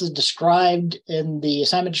think this is described in the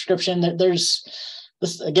assignment description. That there's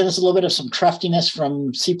this, again, this is a little bit of some cruftiness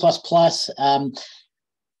from C++.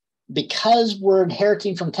 Because we're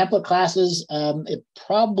inheriting from template classes, it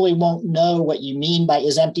probably won't know what you mean by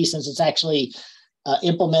isEmpty, since it's actually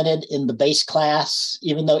implemented in the base class,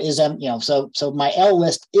 even though isEmpty, so my L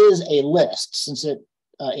list is a list since it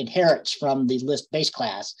inherits from the list base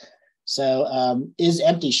class. So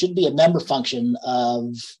isEmpty should be a member function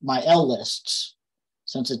of my L lists,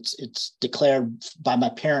 since it's declared by my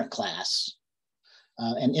parent class.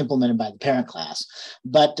 And implemented by the parent class.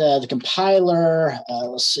 But the compiler,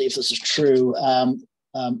 let's see if this is true,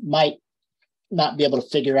 might not be able to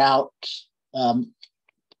figure out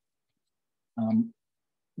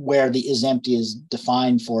where the isEmpty is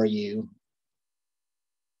defined for you.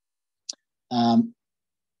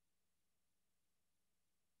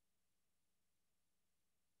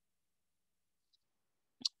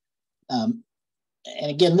 And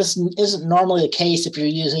again, this isn't normally the case if you're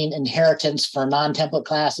using inheritance for non-template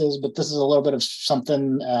classes, but this is a little bit of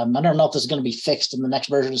something. I don't know if this is going to be fixed in the next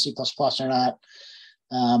version of C++ or not.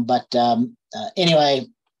 Anyway,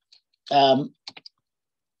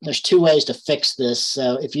 there's 2 ways to fix this.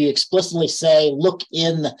 So if you explicitly say, look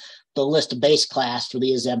in the list base class for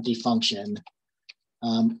the isEmpty function,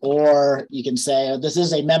 or you can say, this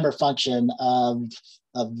is a member function of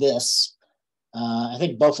this. I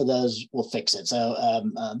think both of those will fix it. So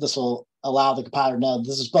this will allow the compiler to know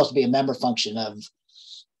this is supposed to be a member function of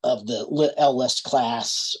the LList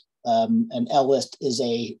class, and LList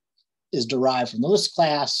is derived from the list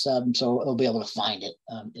class, so it'll be able to find it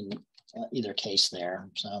in either case there.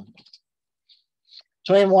 So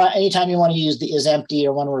anytime you want to use the isEmpty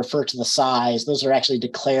or want to refer to the size, those are actually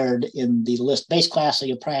declared in the list base class. So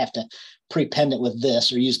you'll probably have to prepend it with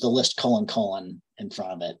this or use the list : in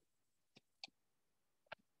front of it.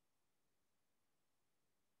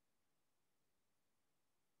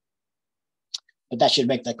 but that should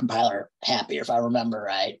make the compiler happier if I remember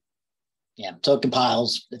right. Yeah, so it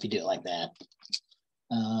compiles if you do it like that.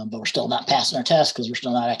 But we're still not passing our test because we're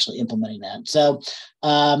still not actually implementing that. So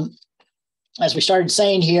as we started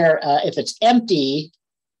saying here, if it's empty,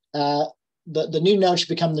 the new node should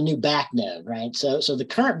become the new back node, right? So the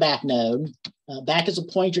current back node, back is a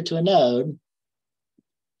pointer to a node.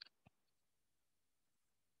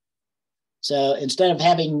 So instead of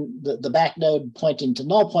having the back node pointing to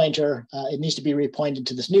null pointer, it needs to be repointed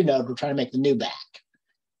to this new node. We're trying to make the new back,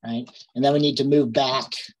 right? And then we need to move back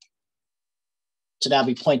to now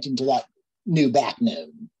be pointing to that new back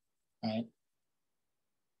node, right?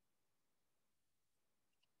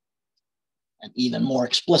 An even more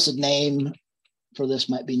explicit name for this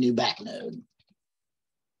might be new back node.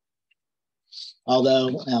 Although,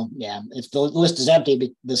 well, yeah, if the list is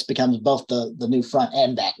empty, this becomes both the new front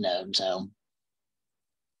and back node. So,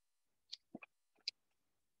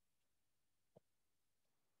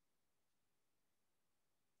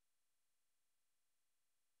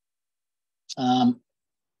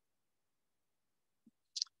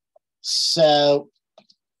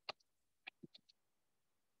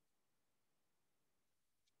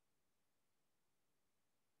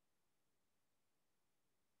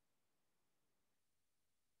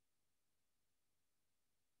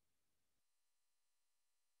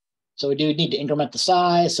 so we do need to increment the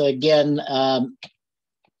size. So again,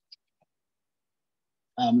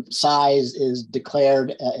 size is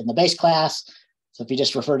declared in the base class. So if you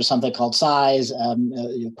just refer to something called size,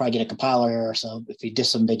 you'll probably get a compiler error. So if you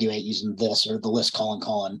disambiguate using this or the list :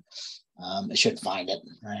 it should find it,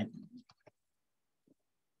 right?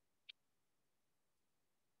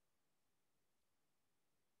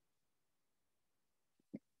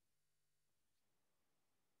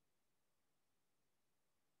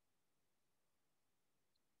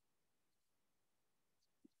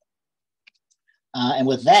 And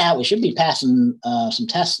with that, we should be passing some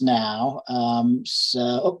tests now.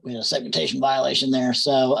 We had a segmentation violation there.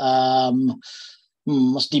 So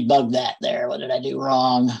let's debug that there. What did I do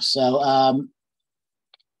wrong? So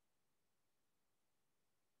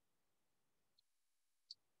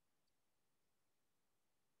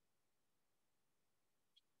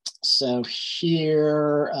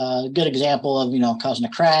here, a good example of, causing a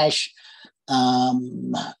crash.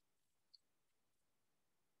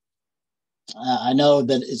 I know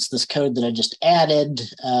that it's this code that I just added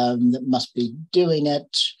that must be doing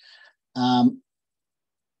it.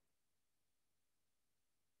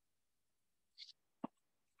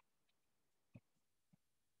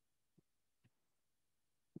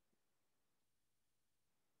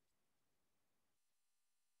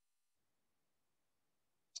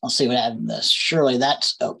 I'll see what happened to this. Surely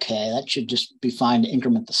that's okay. That should just be fine to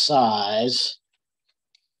increment the size.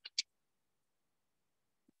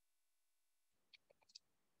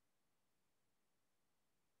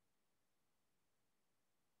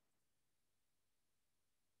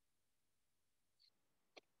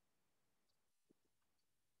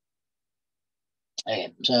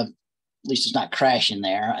 Okay, so at least it's not crashing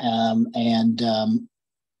there.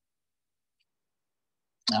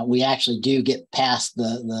 We actually do get past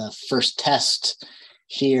the first test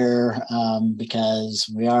here because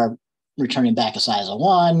we are returning back a size of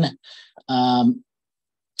 1.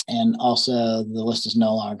 And also the list is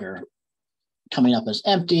no longer coming up as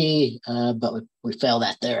empty, but we failed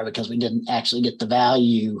that there because we didn't actually get the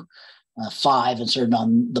value 5 inserted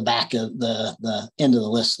on the back of the end of the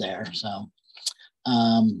list there. So,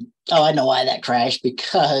 I know why that crashed,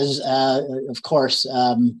 because of course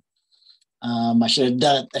I should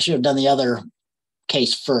have done the other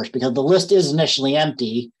case first, because the list is initially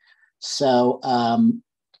empty. So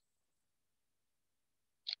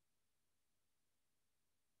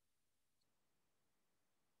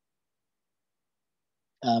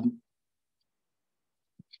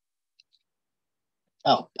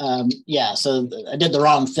yeah, so I did the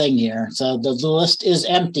wrong thing here. So the list is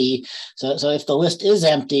empty. So if the list is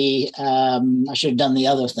empty, I should have done the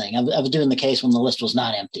other thing. I was doing the case when the list was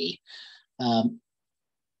not empty.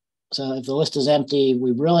 So if the list is empty,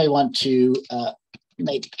 we really want to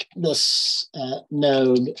make this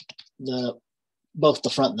node both the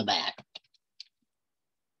front and the back.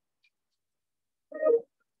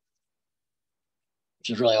 Which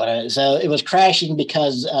is really what so it was crashing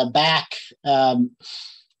because back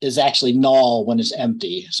is actually null when it's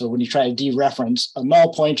empty. So when you try to dereference a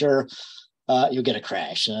null pointer, you'll get a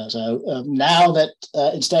crash. Now that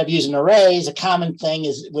instead of using arrays, a common thing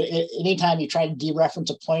is anytime you try to dereference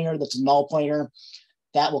a pointer that's a null pointer,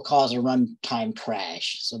 that will cause a runtime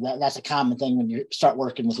crash. So that's a common thing when you start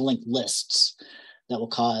working with linked lists that will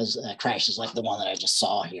cause crashes like the one that I just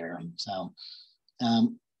saw here. So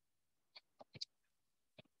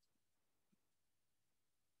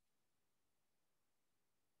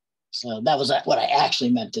So that was what I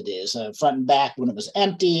actually meant to do. So front and back, when it was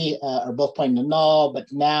empty, are both pointing to null.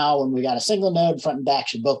 But now when we got a single node, front and back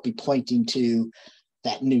should both be pointing to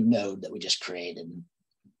that new node that we just created.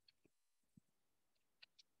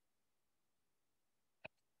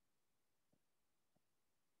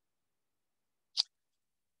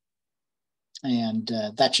 And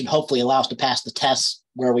that should hopefully allow us to pass the test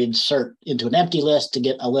where we insert into an empty list to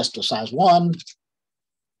get a list of size 1.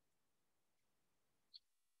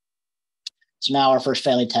 So now our first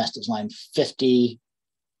failing test is line 50.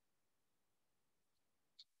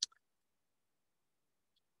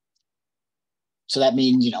 So that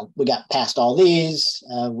means, we got past all these.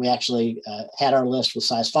 We actually had our list with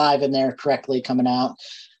size 5 in there correctly coming out.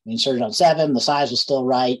 We inserted on 7. The size was still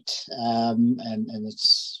right, and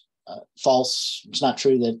it's false. It's not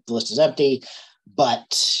true that the list is empty,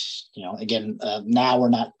 but again, now we're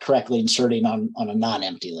not correctly inserting on a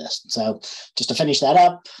non-empty list. So just to finish that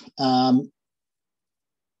up,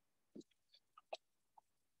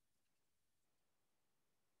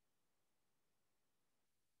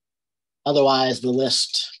 otherwise the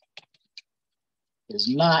list is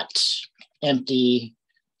not empty.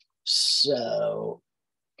 So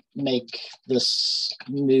make this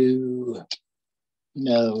new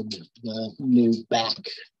node the new back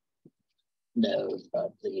node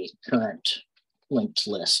of the current linked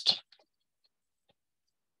list.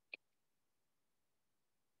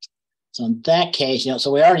 So in that case,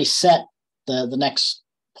 so we already set the next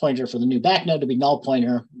pointer for the new back node to be null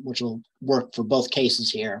pointer, which will work for both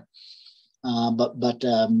cases here. But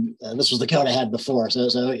this was the code I had before.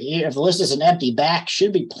 So here, if the list isn't empty, back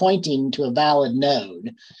should be pointing to a valid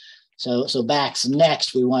node. So back's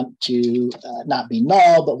next, we want to not be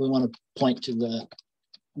null, but we want to point to the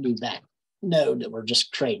new back node that we're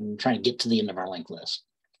just creating, trying to get to the end of our linked list.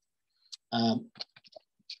 And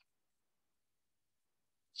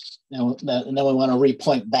then we want to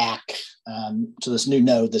repoint back to this new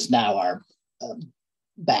node that's now our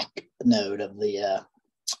back node of the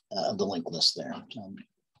linked list there.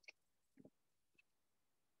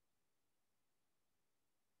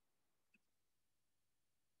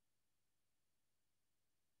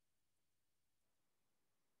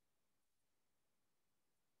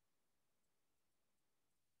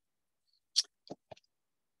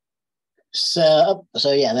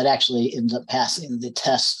 So yeah, that actually ends up passing the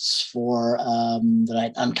tests for that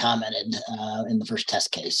I uncommented in the first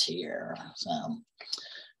test case here.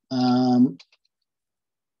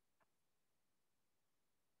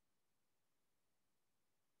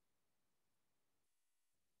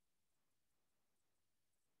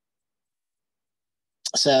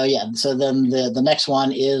 So yeah, so then the next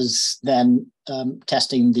one is then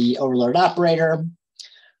testing the overload operator,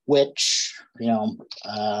 which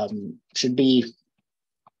should be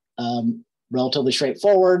relatively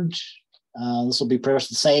straightforward. This will be pretty much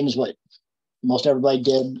the same as what most everybody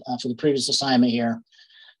did for the previous assignment here.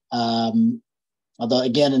 Although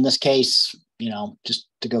again, in this case, just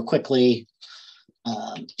to go quickly,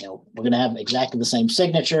 we're going to have exactly the same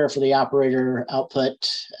signature for the operator output.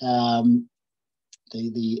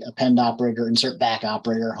 The append operator, insert back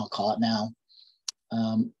operator, I'll call it now.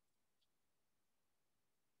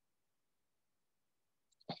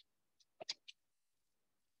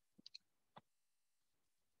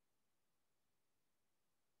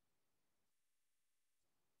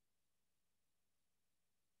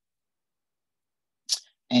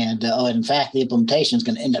 And in fact, the implementation is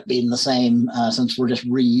going to end up being the same since we're just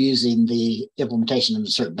reusing the implementation of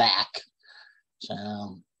insert back.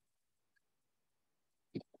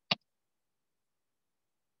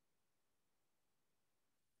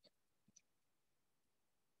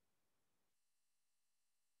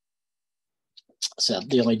 So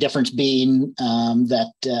the only difference being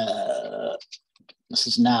that this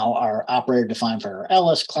is now our operator defined for our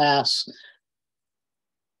LS class.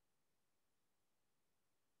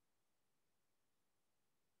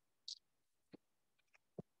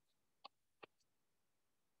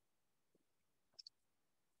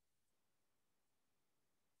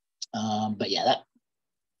 But yeah, that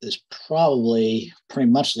is probably pretty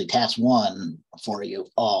much the task 1 for you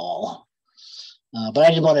all. But I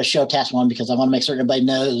didn't want to show task 1 because I want to make sure everybody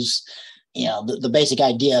knows, the basic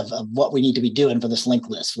idea of what we need to be doing for this linked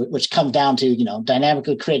list, which comes down to,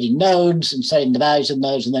 dynamically creating nodes and setting the values of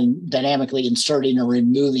nodes and then dynamically inserting or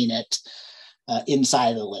removing it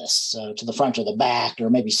inside of the list. So to the front or the back, or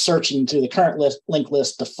maybe searching through the current linked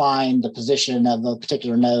list to find the position of a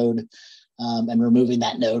particular node and removing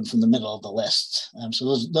that node from the middle of the list. So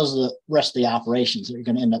those are the rest of the operations that you're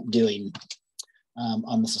going to end up doing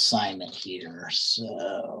on this assignment here.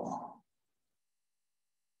 So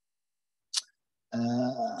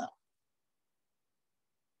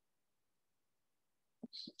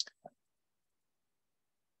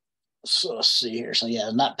so let's see here. So yeah,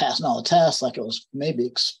 not passing all the tests like it was maybe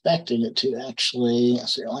expecting it to actually.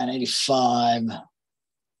 Let's see, line 85.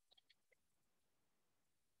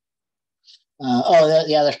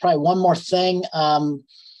 Yeah, there's probably one more thing.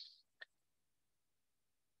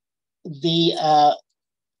 The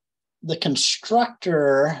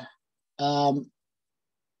constructor for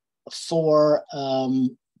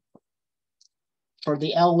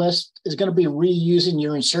the L list is going to be reusing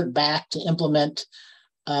your insert back to implement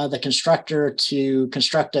the constructor to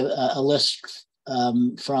construct a list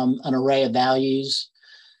from an array of values.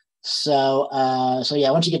 So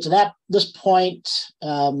yeah, once you get to this point,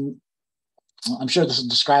 I'm sure this is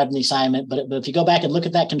described in the assignment, but if you go back and look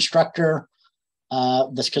at that constructor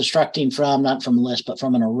that's constructing from, not from a list, but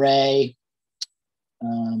from an array,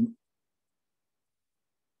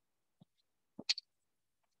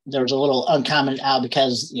 there was a little uncommented out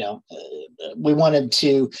because, we wanted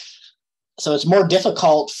to, so it's more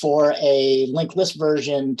difficult for a linked list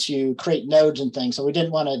version to create nodes and things. So we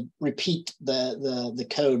didn't want to repeat the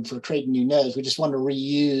code for creating new nodes. We just wanted to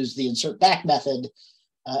reuse the insert back method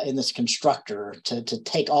in this constructor to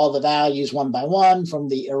take all the values one by one from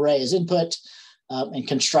the array as input and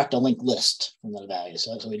construct a linked list from the values.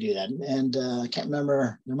 So we do that. And I can't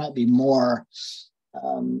remember, there might be more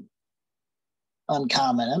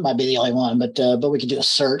uncommon. It might be the only one, but we could do a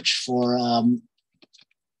search for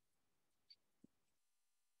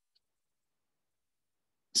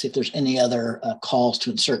see if there's any other calls to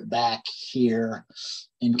insert back here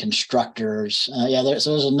in constructors. Yeah,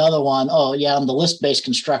 so there's another one. Oh, yeah, on the list-based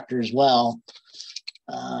constructor as well.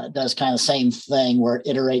 It does kind of the same thing where it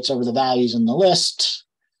iterates over the values in the list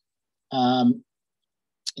and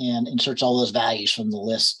inserts all those values from the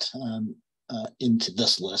list into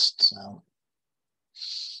this list.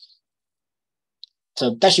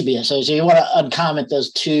 So that should be it. So you want to uncomment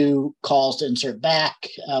those two calls to insert back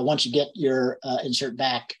once you get your insert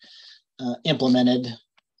back implemented.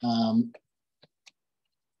 And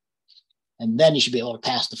then you should be able to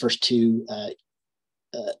pass the first two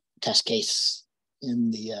test case in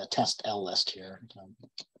the test L list here.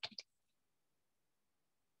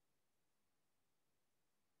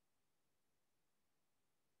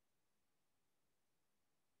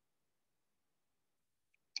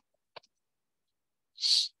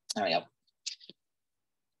 There we go.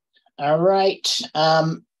 All right.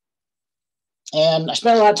 And I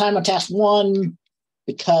spent a lot of time on task 1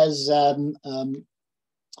 because, so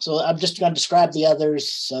I'm just going to describe the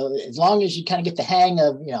others. So as long as you kind of get the hang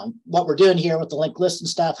of, what we're doing here with the linked list and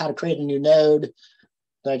stuff, how to create a new node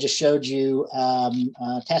that I just showed you,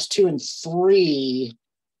 task 2 and 3.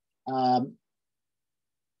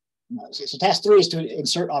 So task 3 is to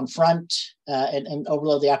insert on front and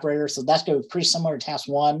overload the operator. So that's going to be pretty similar to task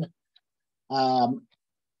 1.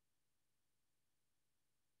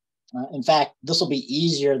 In fact, this will be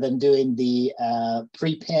easier than doing the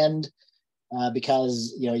prepend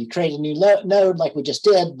because you create a new node like we just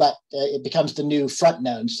did, but it becomes the new front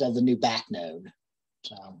node instead of the new back node.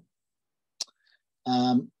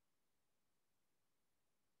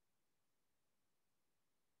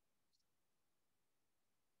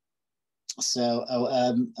 So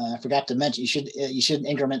I forgot to mention you should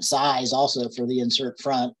increment size also for the insert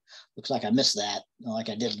front. Looks like I missed that, like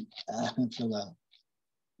I did for the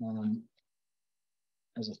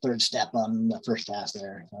as a third step on the first task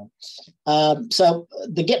there. So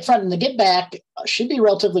the get front and the get back should be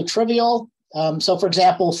relatively trivial. So for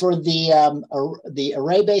example, for the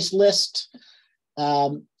array-based list,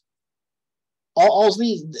 all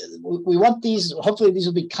these, we want these, hopefully these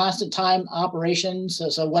will be constant time operations.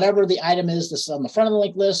 So whatever the item is that's on the front of the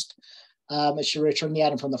linked list, it should return the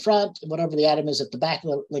item from the front. Whatever the item is at the back of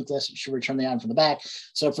the linked list, it should return the item from the back.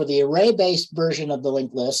 So for the array-based version of the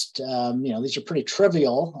linked list, these are pretty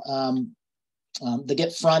trivial. The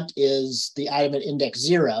get front is the item at index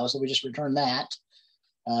 0, so we just return that.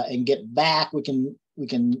 And get back, we can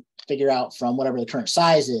figure out from whatever the current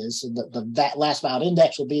size is. So that last valid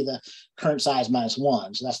index will be the current size minus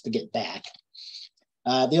 1. So that's the get back.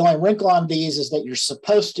 The only wrinkle on these is that you're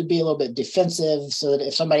supposed to be a little bit defensive so that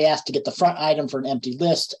if somebody asks to get the front item for an empty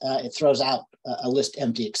list, it throws out a list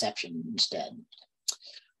empty exception instead.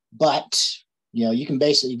 But, you can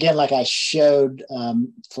basically, again, like I showed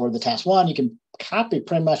for the task 1, you can copy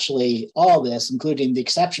pretty much all this, including the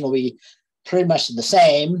exception will be pretty much the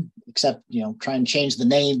same, except, try and change the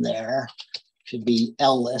name there. Should be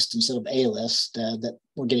L list instead of A list that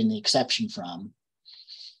we're getting the exception from.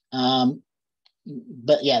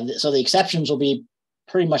 but yeah, so the exceptions will be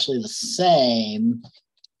pretty much the same.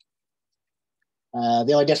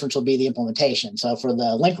 The only difference will be the implementation. So for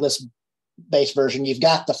the linked list based version, you've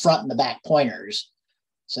got the front and the back pointers.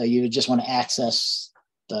 So you just want to access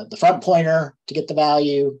the front pointer to get the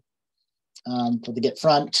value for the get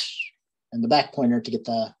front, and the back pointer to get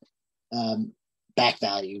the back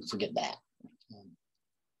value for get back.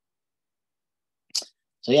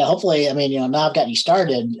 So yeah, hopefully, I mean, now I've got you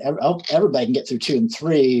started. Everybody can get through 2 and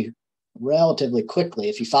 3 relatively quickly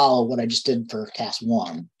if you follow what I just did for task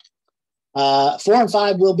 1. 4 and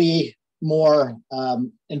 5 will be more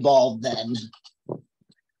involved then.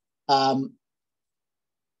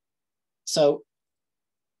 So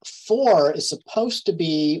 4 is supposed to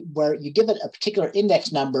be where you give it a particular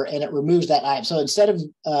index number and it removes that item. So instead of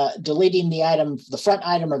deleting the item, the front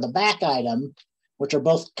item or the back item, which are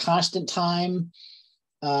both constant time,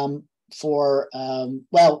 let me talk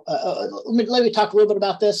a little bit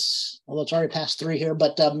about this, although it's already past 3 here,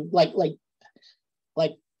 but like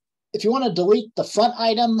if you want to delete the front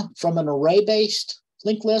item from an array-based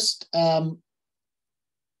linked list,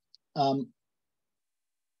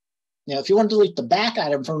 if you want to delete the back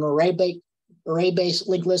item from an array-based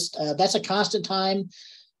linked list, that's a constant time,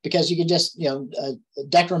 because you can just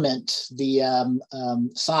decrement the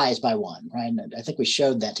size by 1, right? And I think we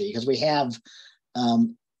showed that to you because we have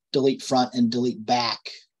delete front and delete back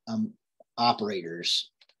operators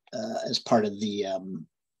as part of the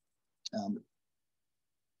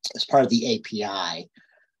API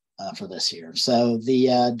for this here. So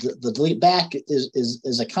the delete back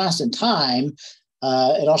is a constant time.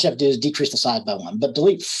 And all you have to do is decrease the size by 1. But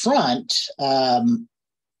delete front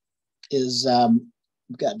is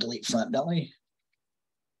we've got delete front, don't we?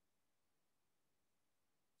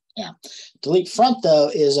 Yeah. Delete front though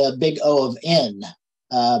is a big O of N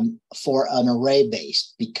for an array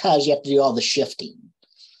based, because you have to do all the shifting.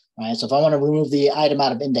 Right. So if I want to remove the item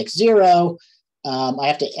out of index 0, I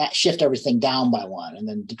have to shift everything down by 1 and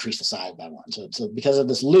then decrease the size by 1. So because of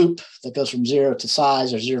this loop that goes from 0 to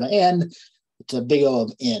size or 0 to n, it's a big O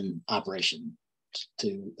of N operation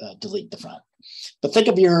to delete the front. But think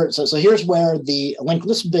of so here's where the linked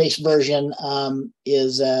list based version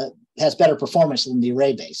has better performance than the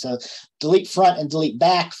array based. So delete front and delete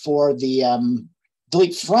back for the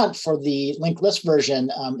delete front for the linked list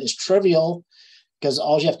version is trivial, because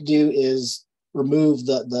all you have to do is remove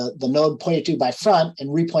the node pointed to by front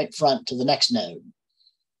and repoint front to the next node.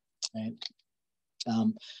 Right?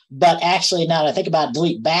 But actually, now that I think about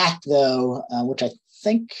delete back, though, which I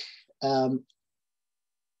think it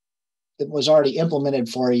was already implemented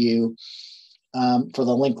for you for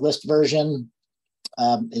the linked list version,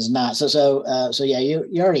 is not. So yeah,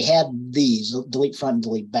 you already had these, delete front and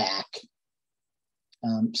delete back.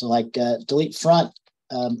 So like delete front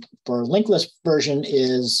for linked list version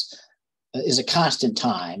is a constant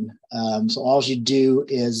time. So all you do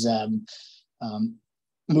is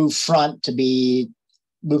move front to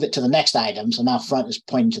move it to the next item. So now front is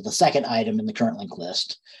pointing to the second item in the current linked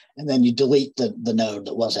list. And then you delete the node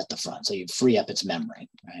that was at the front. So you free up its memory,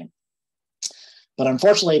 right? But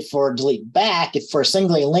unfortunately for delete back, if for a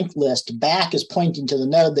singly linked list, back is pointing to the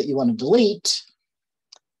node that you want to delete,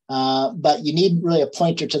 but you need really a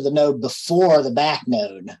pointer to the node before the back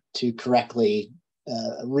node to correctly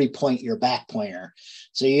repoint your back pointer.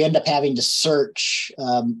 So you end up having to search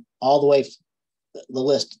all the way the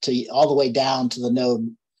list to all the way down to the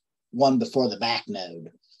node 1 before the back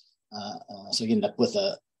node. So you end up with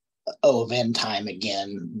a O of N time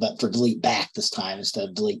again, but for delete back this time instead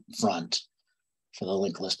of delete front for the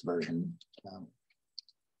linked list version.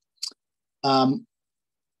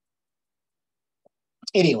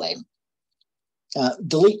 Anyway,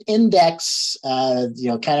 delete index,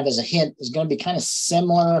 kind of as a hint, is going to be kind of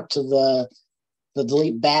similar to the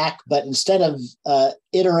delete back, but instead of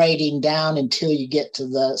iterating down until you get to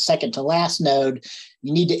the second to last node,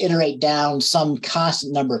 you need to iterate down some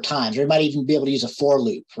constant number of times, or you might even be able to use a for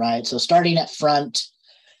loop, right? So starting at front,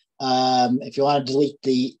 if you want to delete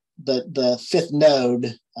the 5th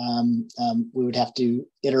node, we would have to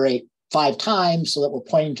iterate 5 times so that we're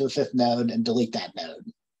pointing to the 5th node and delete that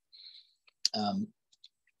node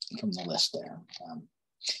from the list there.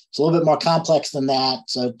 It's a little bit more complex than that.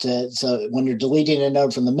 So when you're deleting a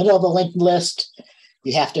node from the middle of the linked list,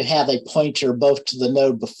 you have to have a pointer both to the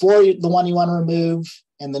node before the one you want to remove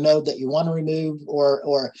and the node that you want to remove,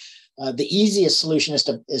 or the easiest solution is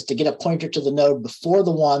to get a pointer to the node before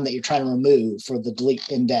the one that you're trying to remove for the delete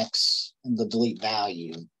index and the delete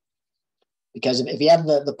value. Because if you have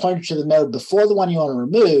the pointer to the node before the one you want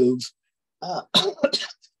to remove,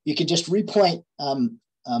 you can just repoint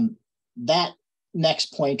that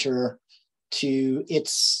next pointer to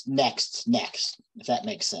its next, if that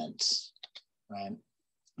makes sense, right?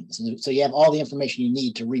 So you have all the information you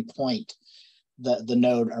need to repoint the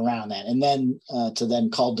node around that, and then to then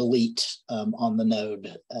call delete on the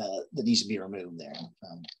node that needs to be removed there.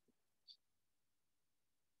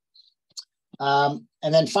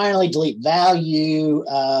 And then finally, delete value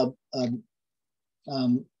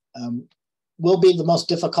will be the most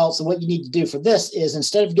difficult. So what you need to do for this is,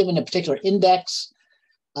 instead of giving a particular index,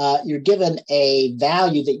 you're given a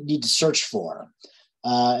value that you need to search for.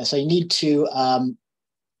 So you need to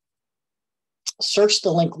search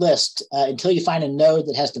the linked list until you find a node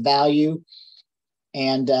that has the value,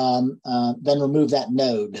 and then remove that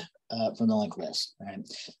node from the linked list. Right?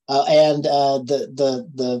 And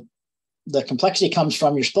the complexity comes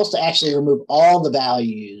from, you're supposed to actually remove all the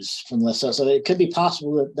values from the list. So it could be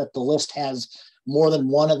possible that the list has more than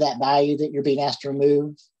one of that value that you're being asked to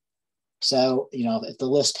remove. So, you know, if the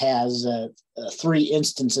list has 3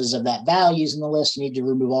 instances of that values in the list, you need to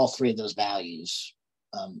remove all 3 of those values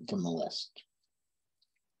from the list.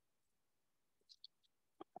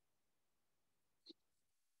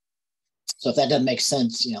 So if that doesn't make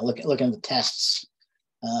sense, you know, looking at the tests.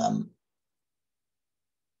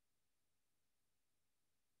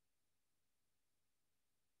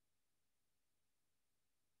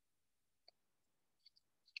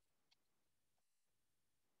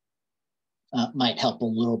 Might help a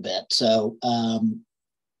little bit. So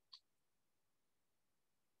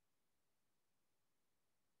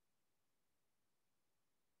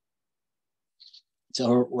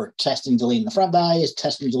so we're testing deleting the front values,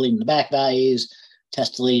 testing deleting the back values,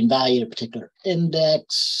 test deleting value to a particular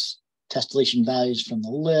index, test deletion values from the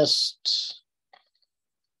list.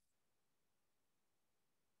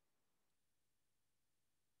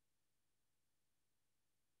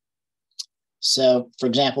 So, for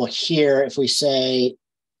example, here, if we say,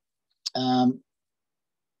 if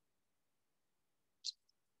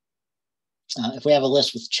we have a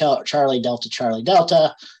list with Charlie,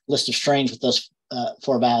 Delta, list of strings with those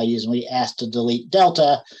 4 values, and we ask to delete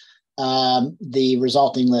Delta, the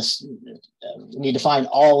resulting list, we need to find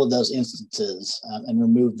all of those instances and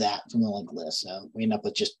remove that from the linked list. So we end up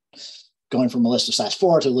with just going from a list of size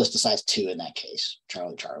 4 to a list of size 2 in that case,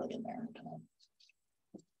 Charlie in there.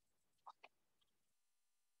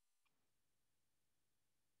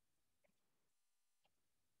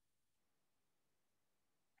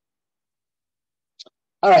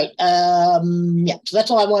 All right, yeah, so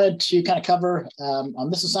that's all I wanted to kind of cover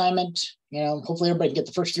on this assignment. You know, hopefully everybody can get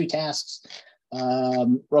the first 3 tasks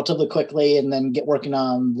relatively quickly, and then get working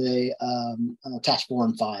on the task 4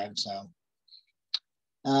 and 5. So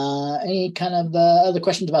any kind of other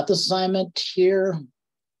questions about this assignment here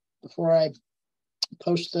before I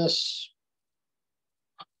post this?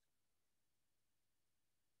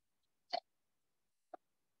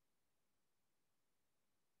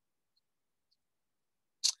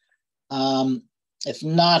 If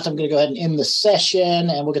not, I'm going to go ahead and end the session,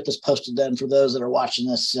 and we'll get this posted then for those that are watching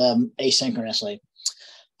this asynchronously.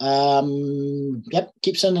 Yep,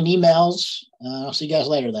 keep sending emails. I'll see you guys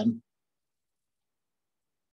later then.